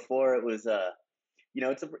mentioned before, it was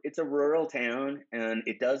it's a rural town, and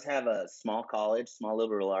it does have a small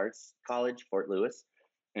liberal arts college, Fort Lewis,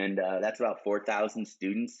 and that's about 4,000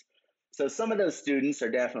 students. So some of those students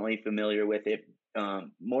are definitely familiar with it,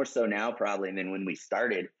 more so now probably than when we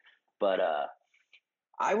started. But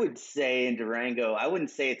I would say in Durango, I wouldn't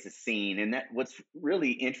say it's a scene. And that what's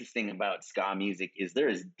really interesting about ska music is there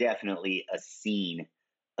is definitely a scene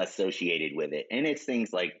associated with it, and it's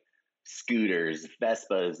things like scooters,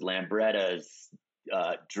 Vespas, Lambrettas.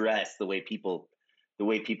 Dress, the way people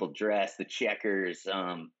dress, the checkers.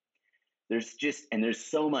 There's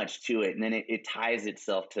so much to it, and then it ties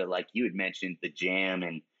itself to, like you had mentioned, the jam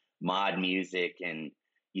and mod music, and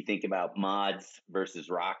you think about mods versus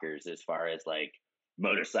rockers as far as like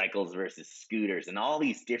motorcycles versus scooters, and all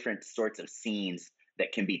these different sorts of scenes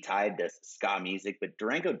that can be tied to ska music. But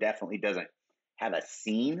Durango definitely doesn't have a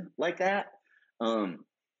scene like that. But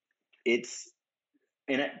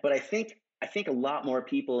I think a lot more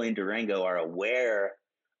people in Durango are aware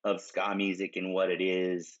of ska music and what it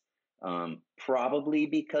is, probably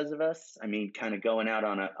because of us. I mean, kind of going out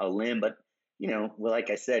on a limb, but like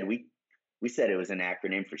I said, we said it was an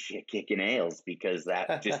acronym for shit kicking ales because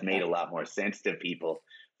that just made a lot more sense to people.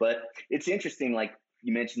 But it's interesting, like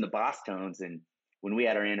you mentioned the Boss Tones, and when we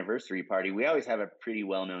had our anniversary party, we always have a pretty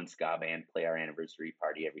well-known ska band play our anniversary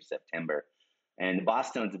party every September. And the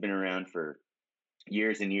Boss Tones have been around for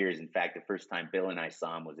years and years. In fact, the first time Bill and I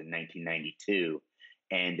saw them was in 1992,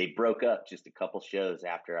 and they broke up just a couple shows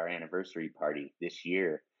after our anniversary party this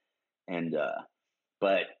year. And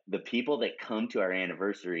but the people that come to our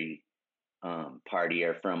anniversary party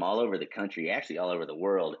are from all over the country, actually all over the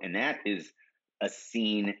world, and that is a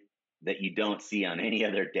scene that you don't see on any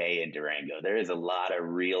other day in Durango. There is a lot of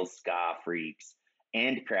real ska freaks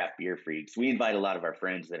and craft beer freaks. We invite a lot of our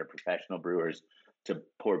friends that are professional brewers to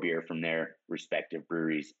pour beer from their respective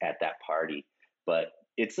breweries at that party. But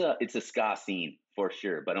it's a ska scene for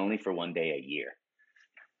sure, but only for one day a year.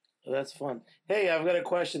 Oh, that's fun. Hey, I've got a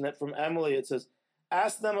question that from Emily. It says,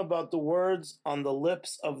 ask them about the words on the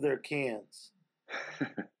lips of their cans.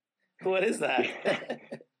 What is that?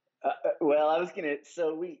 Well, I was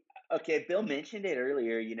Bill mentioned it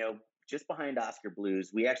earlier, just behind Oscar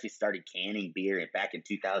Blues, we actually started canning beer back in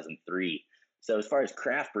 2003. So as far as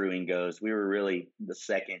craft brewing goes, we were really the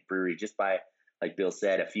second brewery, just by, like Bill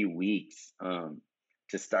said, a few weeks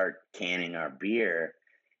to start canning our beer.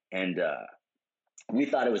 And we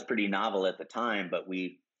thought it was pretty novel at the time, but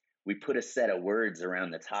we put a set of words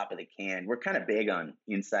around the top of the can. We're kind of big on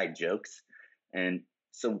inside jokes. And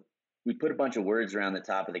so we put a bunch of words around the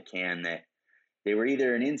top of the can that they were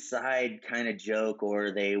either an inside kind of joke,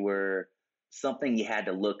 or they were something you had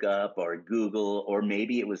to look up or Google, or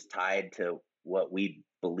maybe it was tied to what we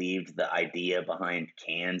believed the idea behind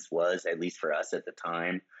cans was, at least for us at the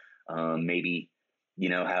time. Maybe,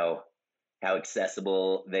 how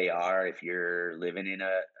accessible they are if you're living in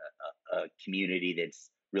a community that's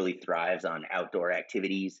really thrives on outdoor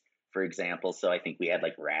activities, for example. So I think we had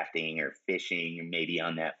like rafting or fishing maybe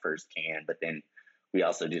on that first can, but then we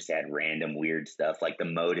also just had random weird stuff. Like the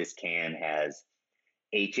Modus can has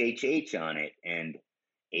HHH on it, and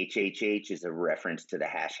HHH is a reference to the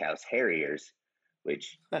Hash House Harriers,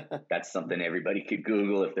 which that's something everybody could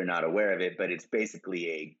Google if they're not aware of it, but it's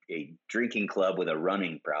basically a drinking club with a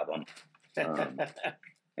running problem.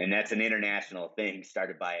 And that's an international thing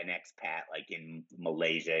started by an expat like in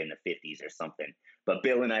Malaysia in the 50s or something. But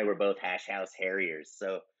Bill and I were both Hash House Harriers.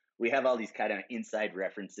 So we have all these kind of inside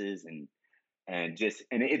references and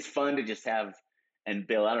it's fun to just have. And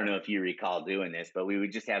Bill, I don't know if you recall doing this, but we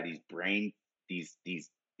would just have these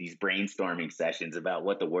brainstorming sessions about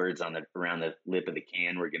what the words around the lip of the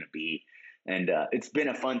can were going to be. And it's been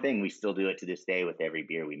a fun thing. We still do it to this day with every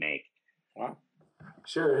beer we make. Wow.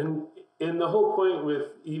 Sure. And the whole point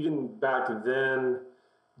with even back then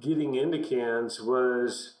getting into cans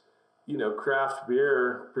was, craft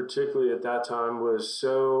beer, particularly at that time, was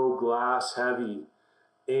so glass heavy.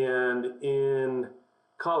 And in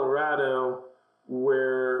Colorado,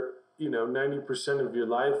 where 90% of your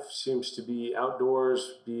life seems to be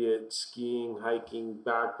outdoors, be it skiing, hiking,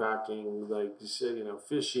 backpacking, like you said,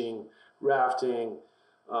 fishing, rafting,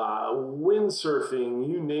 windsurfing,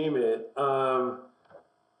 you name it.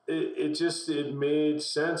 It made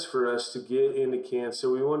sense for us to get into cans.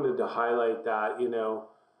 So we wanted to highlight that,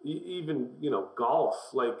 even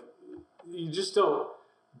golf, like you just don't,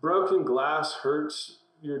 broken glass hurts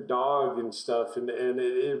your dog and stuff, and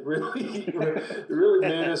it really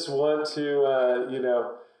made us want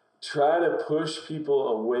to try to push people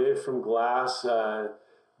away from glass. The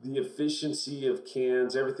efficiency of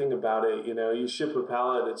cans, everything about it. You ship a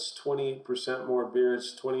pallet, it's 28% more beer,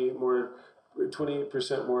 it's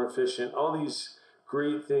 28% more efficient. All these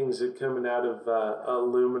great things that coming out of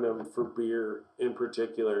aluminum for beer in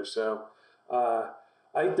particular. So I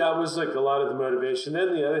think that was like a lot of the motivation.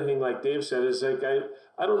 Then the other thing, like Dave said, is like I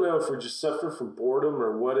don't know if we're just suffer from boredom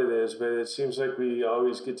or what it is, but it seems like we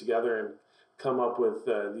always get together and come up with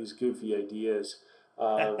these goofy ideas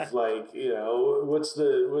of like, what's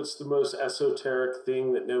the most esoteric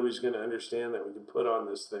thing that nobody's going to understand that we can put on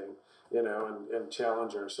this thing, and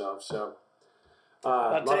challenge ourselves. So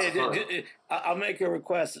I'll tell you, I'll make a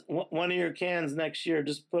request. One of your cans next year,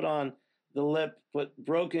 just put on the lip, but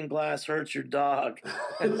broken glass hurts your dog.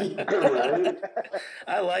 Yeah, right?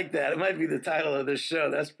 I like that. It might be the title of this show.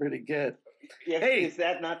 That's pretty good. Yeah, hey, is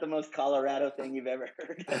that not the most Colorado thing you've ever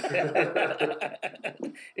heard?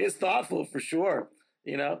 It's thoughtful for sure.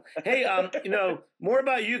 Hey, more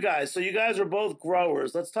about you guys. So you guys are both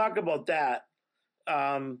growers. Let's talk about that.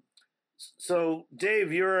 So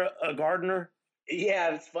Dave, you're a gardener.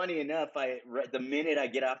 Yeah, it's funny enough. The minute I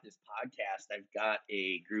get off this podcast, I've got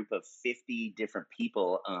a group of 50 different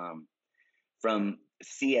people from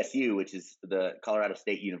CSU, which is the Colorado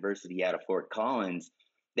State University out of Fort Collins.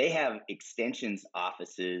 They have extensions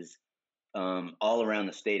offices all around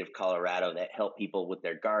the state of Colorado that help people with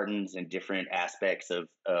their gardens and different aspects of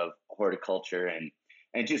horticulture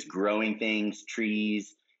and just growing things,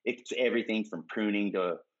 trees. It's everything from pruning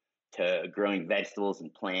to growing vegetables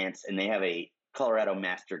and plants. And they have a Colorado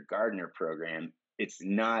Master Gardener program.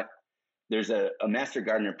 There's a Master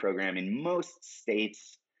Gardener program in most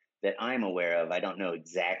states that I'm aware of. I don't know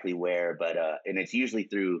exactly where, but and it's usually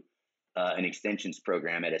through an extensions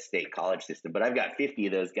program at a state college system. But I've got 50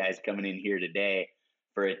 of those guys coming in here today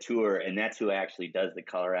for a tour, and that's who actually does the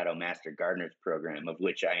Colorado Master Gardeners program, of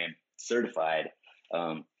which I am certified.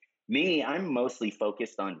 Me, I'm mostly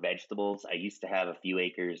focused on vegetables. I used to have a few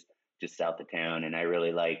acres just south of town, and I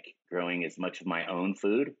really like growing as much of my own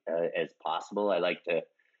food as possible. I like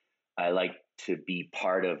to be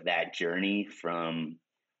part of that journey from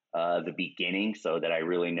the beginning, so that I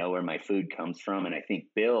really know where my food comes from. And I think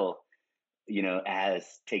Bill,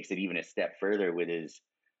 takes it even a step further with his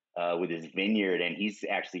vineyard, and he's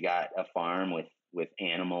actually got a farm with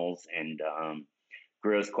animals and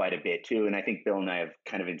grows quite a bit too. And I think Bill and I have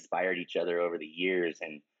kind of inspired each other over the years,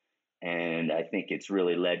 and I think it's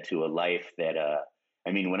really led to a life that,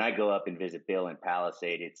 when I go up and visit Bill in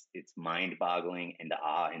Palisade, it's mind-boggling and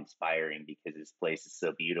awe-inspiring because this place is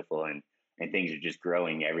so beautiful and things are just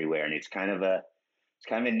growing everywhere. And it's kind of a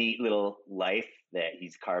neat little life that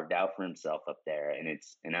he's carved out for himself up there.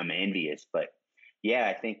 And I'm envious. But yeah,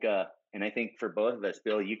 I think for both of us,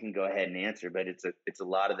 Bill, you can go ahead and answer, but it's a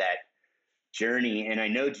lot of that journey. And I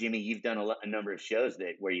know, Jimmy, you've done a number of shows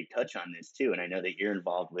where you touch on this too. And I know that you're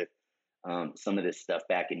involved with some of this stuff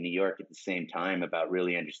back in New York at the same time about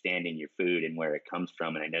really understanding your food and where it comes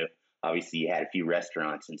from. And I know obviously you had a few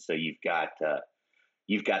restaurants, and so you've got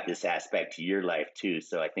this aspect to your life too.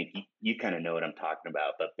 So I think you kind of know what I'm talking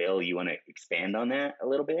about. But Bill, you want to expand on that a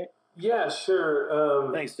little bit? Yeah,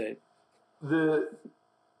 sure. Thanks, Dave. The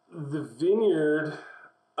vineyard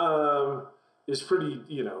is pretty,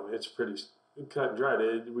 it's pretty cut and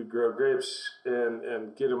dried. We grow grapes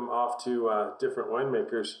and get them off to different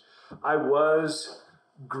winemakers. I was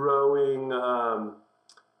growing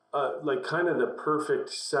like kind of the perfect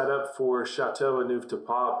setup for Chateau Anouf de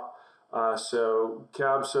Pop. So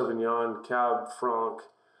Cab Sauvignon, Cab Franc,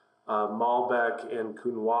 Malbec, and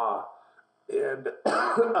Counois. And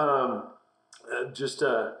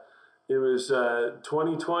it was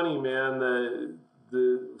 2020, man.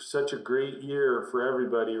 Such a great year for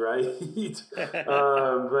everybody, right?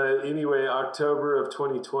 But anyway, October of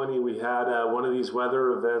 2020, we had one of these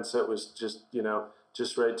weather events that was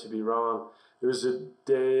just right to be wrong. It was a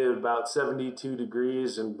day of about 72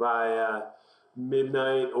 degrees, and by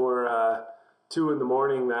midnight or 2 in the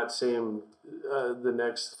morning the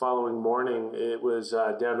next following morning, it was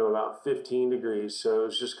down to about 15 degrees. So it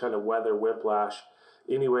was just kind of weather whiplash.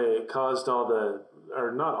 Anyway, it caused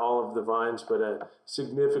not all of the vines, but a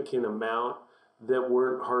significant amount that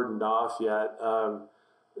weren't hardened off yet.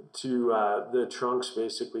 The trunks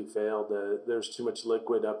basically failed. There's too much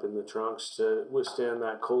liquid up in the trunks to withstand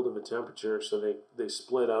that cold of a temperature, so they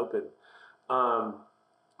split open.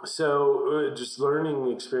 So just learning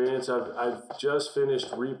experience. I've just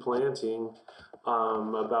finished replanting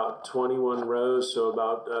about 21 rows, so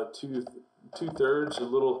about two-thirds, a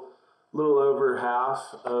little over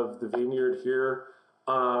half of the vineyard here,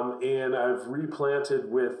 and I've replanted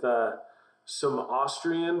with some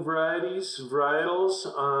Austrian varietals.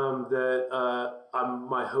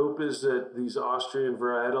 My hope is that these Austrian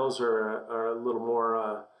varietals are a little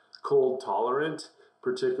more cold tolerant,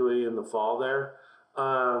 particularly in the fall there.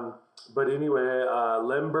 But anyway,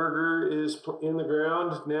 Lemberger is in the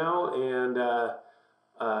ground now, and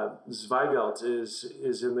Zweigelt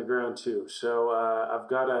is in the ground too. So I've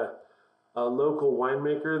got a local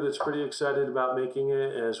winemaker that's pretty excited about making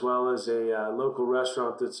it, as well as a local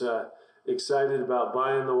restaurant that's excited about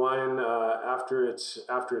buying the wine after it's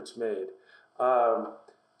made.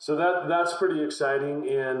 So that's pretty exciting.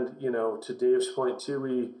 And to Dave's point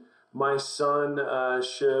too, my son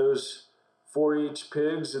shows 4-H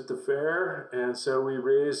pigs at the fair, and so we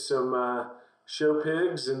raised some show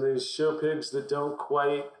pigs, and these show pigs that don't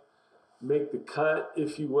quite make the cut,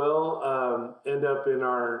 if you will, end up in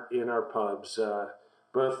our pubs.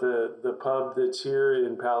 Both the pub that's here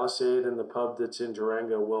in Palisade and the pub that's in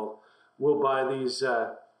Durango will buy these.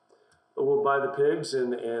 We'll buy the pigs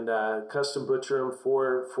and custom butcher them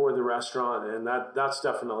for the restaurant, and that's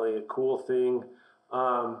definitely a cool thing.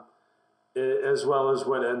 As well as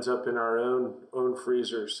what ends up in our own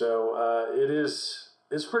freezer. So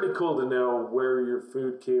it's pretty cool to know where your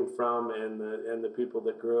food came from and the people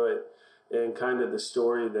that grew it, and kind of the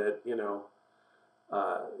story that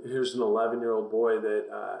here's an 11-year-old boy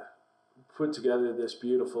that put together this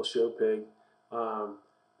beautiful show pig,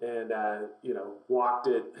 and walked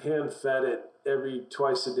it, hand fed it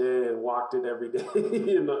twice a day, and walked it every day,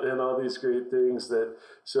 and all these great things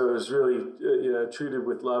so it was really treated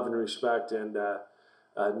with love and respect, and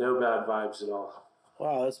no bad vibes at all.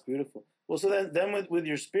 Wow, that's beautiful. Well, so then with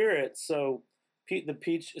your spirits, so the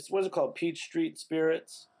Peach, what's it called? Peach Street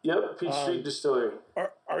Spirits? Yep, Peach Street Distillery.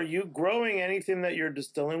 Are you growing anything that you're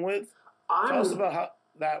distilling with? Tell us about how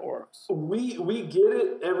that works. We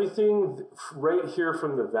get everything right here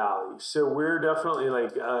from the valley. So we're definitely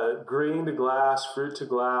like grain to glass, fruit to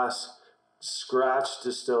glass, scratch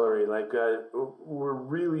distillery. Like we're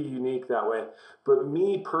really unique that way. But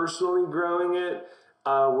me personally growing it,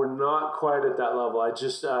 we're not quite at that level. I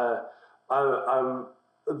just I'm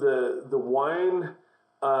the wine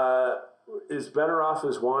is better off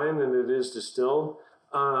as wine than it is distilled.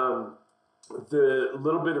 The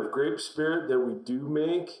little bit of grape spirit that we do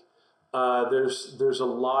make, there's a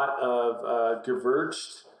lot of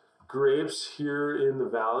gewürzed grapes here in the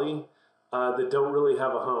valley that don't really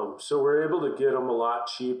have a home. So we're able to get them a lot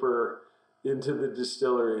cheaper into the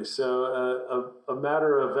distillery. So a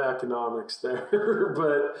matter of economics there,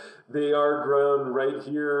 but they are grown right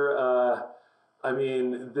here. I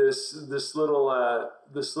mean, this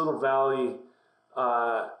little valley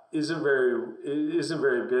isn't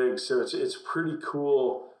very big, so it's pretty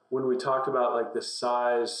cool when we talk about like the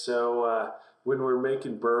size. So when we're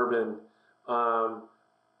making bourbon, our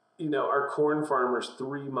corn farmer's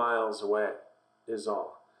 3 miles away is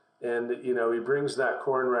all. And, he brings that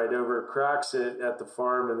corn right over, cracks it at the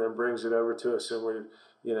farm, and then brings it over to us, and we're,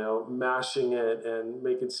 mashing it and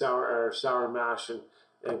making sour mash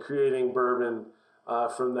and creating bourbon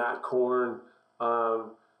from that corn.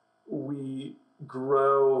 We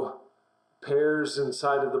grow pears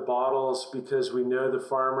inside of the bottles because we know the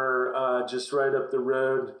farmer just right up the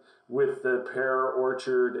road with the pear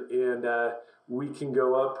orchard, and we can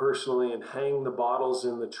go up personally and hang the bottles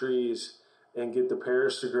in the trees and get the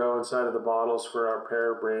pears to grow inside of the bottles for our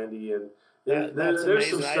pear brandy. And that's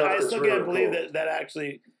amazing. I still can't believe that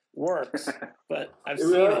actually works, but I've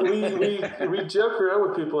seen it. we joke around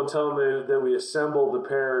with people and tell them that we assemble the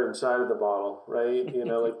pear inside of the bottle, right?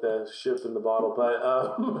 Like the ship in the bottle. But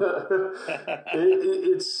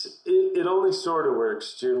it only sort of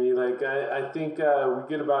works, Jimmy. Like I think we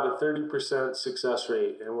get about a 30% success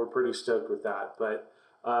rate, and we're pretty stoked with that. But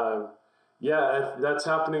yeah, that's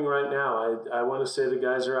happening right now. I want to say the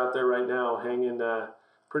guys are out there right now hanging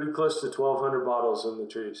pretty close to 1,200 bottles in the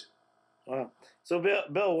trees. Wow. So,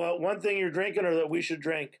 Bill, one thing you're drinking or that we should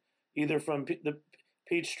drink, either from the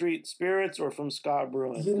Peach Street Spirits or from Ska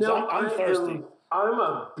Brewing? I'm thirsty. I'm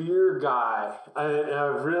a beer guy. I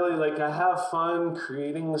really I have fun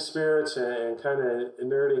creating the spirits and kind of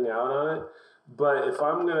nerding out on it. But if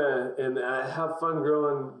I'm and I have fun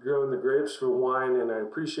growing the grapes for wine, and I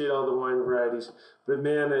appreciate all the wine varieties. But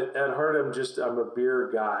man, at heart, I'm a beer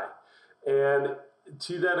guy. And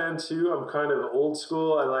to that end too, I'm kind of old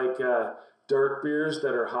school. I like dark beers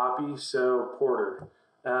that are hoppy, so porter.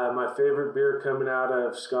 My favorite beer coming out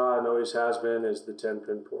of Ska and always has been is the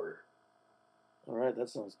 10-pin porter. All right, that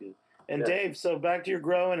sounds good. And yeah. Dave, so back to your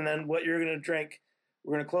growing and then what you're going to drink.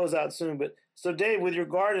 We're going to close out soon, but so Dave, with your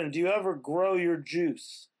garden, do you ever grow your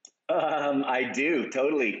juice? I do,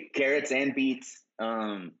 totally. Carrots and beets.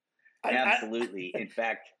 Absolutely. In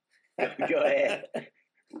fact, go ahead.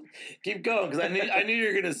 Keep going, because I knew you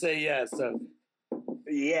were going to say yes. So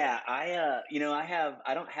yeah, I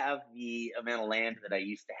don't have the amount of land that I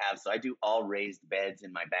used to have, so I do all raised beds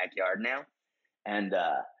in my backyard now, and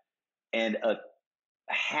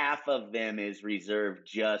half of them is reserved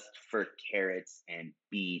just for carrots and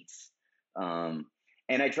beets. And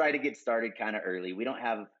I try to get started kind of early. We don't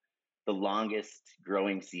have the longest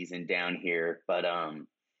growing season down here, but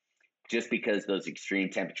just because those extreme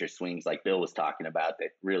temperature swings like Bill was talking about that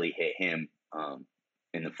really hit him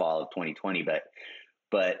in the fall of 2020.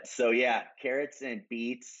 But so yeah, carrots and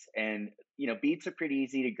beets, and beets are pretty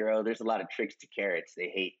easy to grow. There's a lot of tricks to carrots.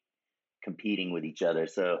 They hate competing with each other.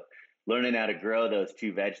 So learning how to grow those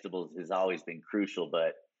two vegetables has always been crucial.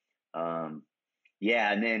 But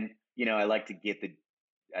yeah, and then I like to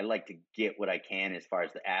get what I can as far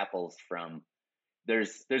as the apples from.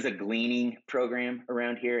 There's a gleaning program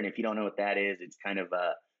around here, and if you don't know what that is, it's kind of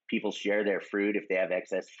people share their fruit if they have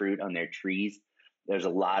excess fruit on their trees. There's a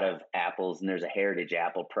lot of apples, and there's a heritage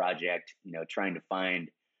apple project, trying to find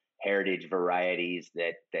heritage varieties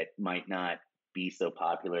that might not be so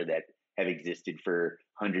popular that have existed for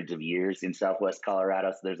hundreds of years in Southwest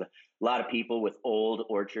Colorado. So there's a lot of people with old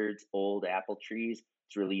orchards, old apple trees.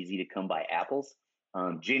 It's really easy to come by apples.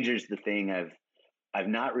 Ginger's the thing I've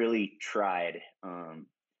not really tried.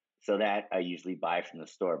 So that I usually buy from the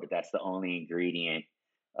store, but that's the only ingredient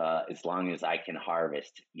as long as I can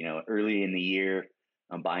harvest. Early in the year,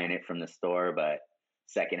 I'm buying it from the store, but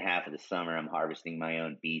second half of the summer, I'm harvesting my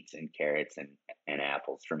own beets and carrots and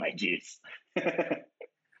apples for my juice.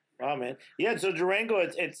 Wow, man. Yeah, so Durango,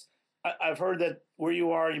 I've heard that where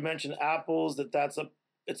you are, you mentioned apples,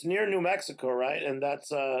 it's near New Mexico, right? And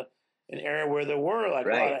that's an area where there were a lot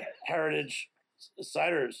of heritage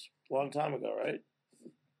ciders a long time ago, right?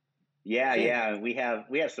 Yeah. We have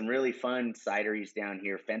some really fun cideries down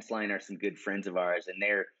here. Fenceline are some good friends of ours, and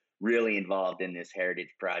they're really involved in this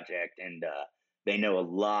heritage project, and they know a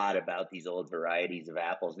lot about these old varieties of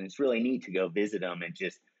apples, and it's really neat to go visit them and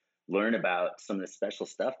just learn about some of the special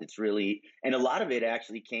stuff that's really, and a lot of it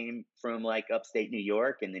actually came from like upstate New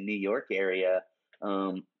York and the New York area.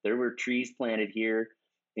 There were trees planted here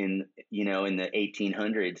in the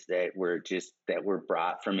 1800s that were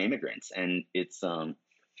brought from immigrants, and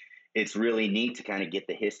it's really neat to kind of get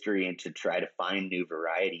the history and to try to find new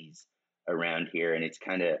varieties around here. And it's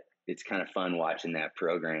kind of fun watching that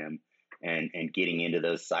program and getting into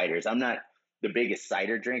those ciders. I'm not the biggest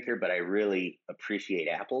cider drinker, but I really appreciate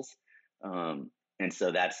apples. And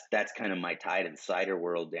so that's kind of my tie to the cider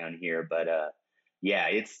world down here. But yeah,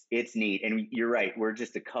 it's neat. And you're right. We're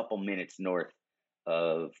just a couple minutes north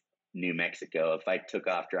of New Mexico. If I took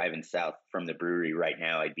off driving south from the brewery right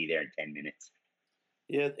now, I'd be there in 10 minutes.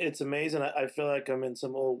 Yeah, it's amazing. I feel like I'm in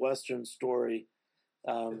some old Western story.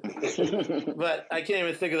 But I can't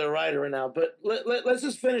even think of the writer right now. But let's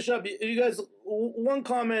just finish up. You guys, one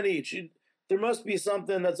comment each. There must be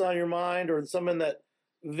something that's on your mind, or something that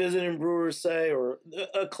visiting brewers say, or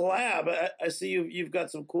a collab. I see you've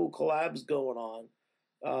got some cool collabs going on.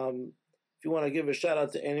 If you want to give a shout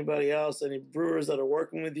out to anybody else, any brewers that are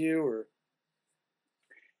working with you, or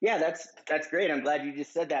yeah, that's great. I'm glad you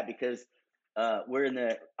just said that, because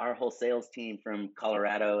we're our whole sales team from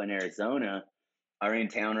Colorado and Arizona are in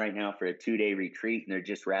town right now for a 2-day retreat, and they're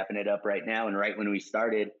just wrapping it up right now. And right when we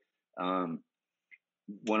started,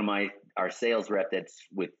 our sales rep that's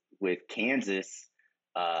with Kansas,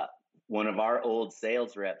 one of our old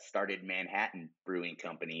sales reps started Manhattan Brewing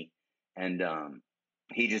Company, and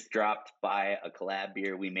he just dropped by a collab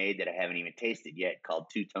beer we made that I haven't even tasted yet, called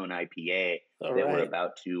Two Tone IPA. We're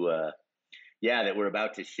about to that we're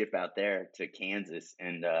about to ship out there to Kansas,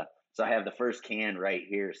 and so I have the first can right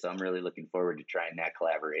here, so I'm really looking forward to trying that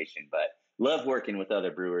collaboration. But love working with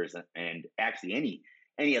other brewers, and actually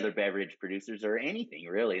any other beverage producers or anything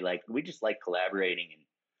really. Like, we just like collaborating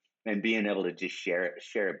and being able to just share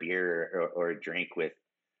a beer or a drink with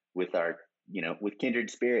our, with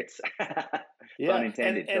kindred spirits. Yeah. Pun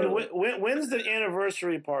intended. And totally. when's the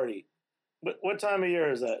anniversary party? What time of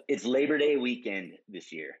year is that? It's Labor Day weekend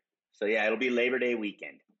this year. So yeah, it'll be Labor Day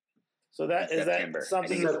weekend. So that is September. That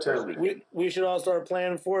something we should all start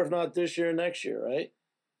planning for, if not this year, next year, right?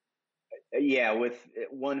 Yeah, with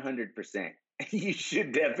 100%. You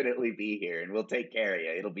should definitely be here, and we'll take care of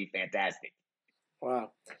you. It'll be fantastic.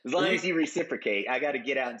 Wow. As long as you reciprocate. I got to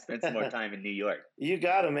get out and spend some more time in New York. You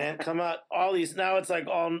got to, man. Come out. All these, now it's like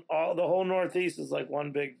all the whole Northeast is like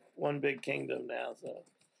one big kingdom now. So,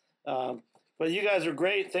 but you guys are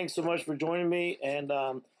great. Thanks so much for joining me. And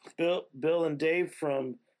Bill and Dave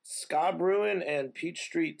from Ska Brewing and Peach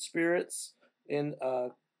Street Spirits in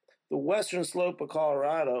the western slope of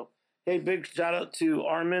Colorado. Hey, big shout out to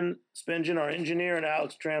Armin Spingen, our engineer, and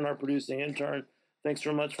Alex Tran, our producing intern. Thanks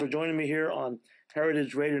very much for joining me here on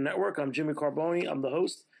Heritage Radio Network. I'm Jimmy Carboni. I'm the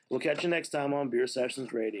host. We'll catch you next time on Beer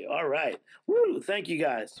Sessions Radio. All right. Woo! Thank you,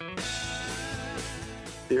 guys.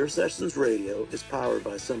 Beer Sessions Radio is powered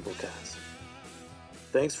by Simplecast.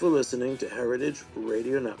 Thanks for listening to Heritage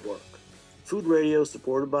Radio Network. Food radio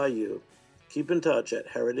supported by you. Keep in touch at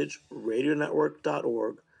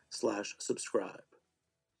heritageradionetwork.org/subscribe.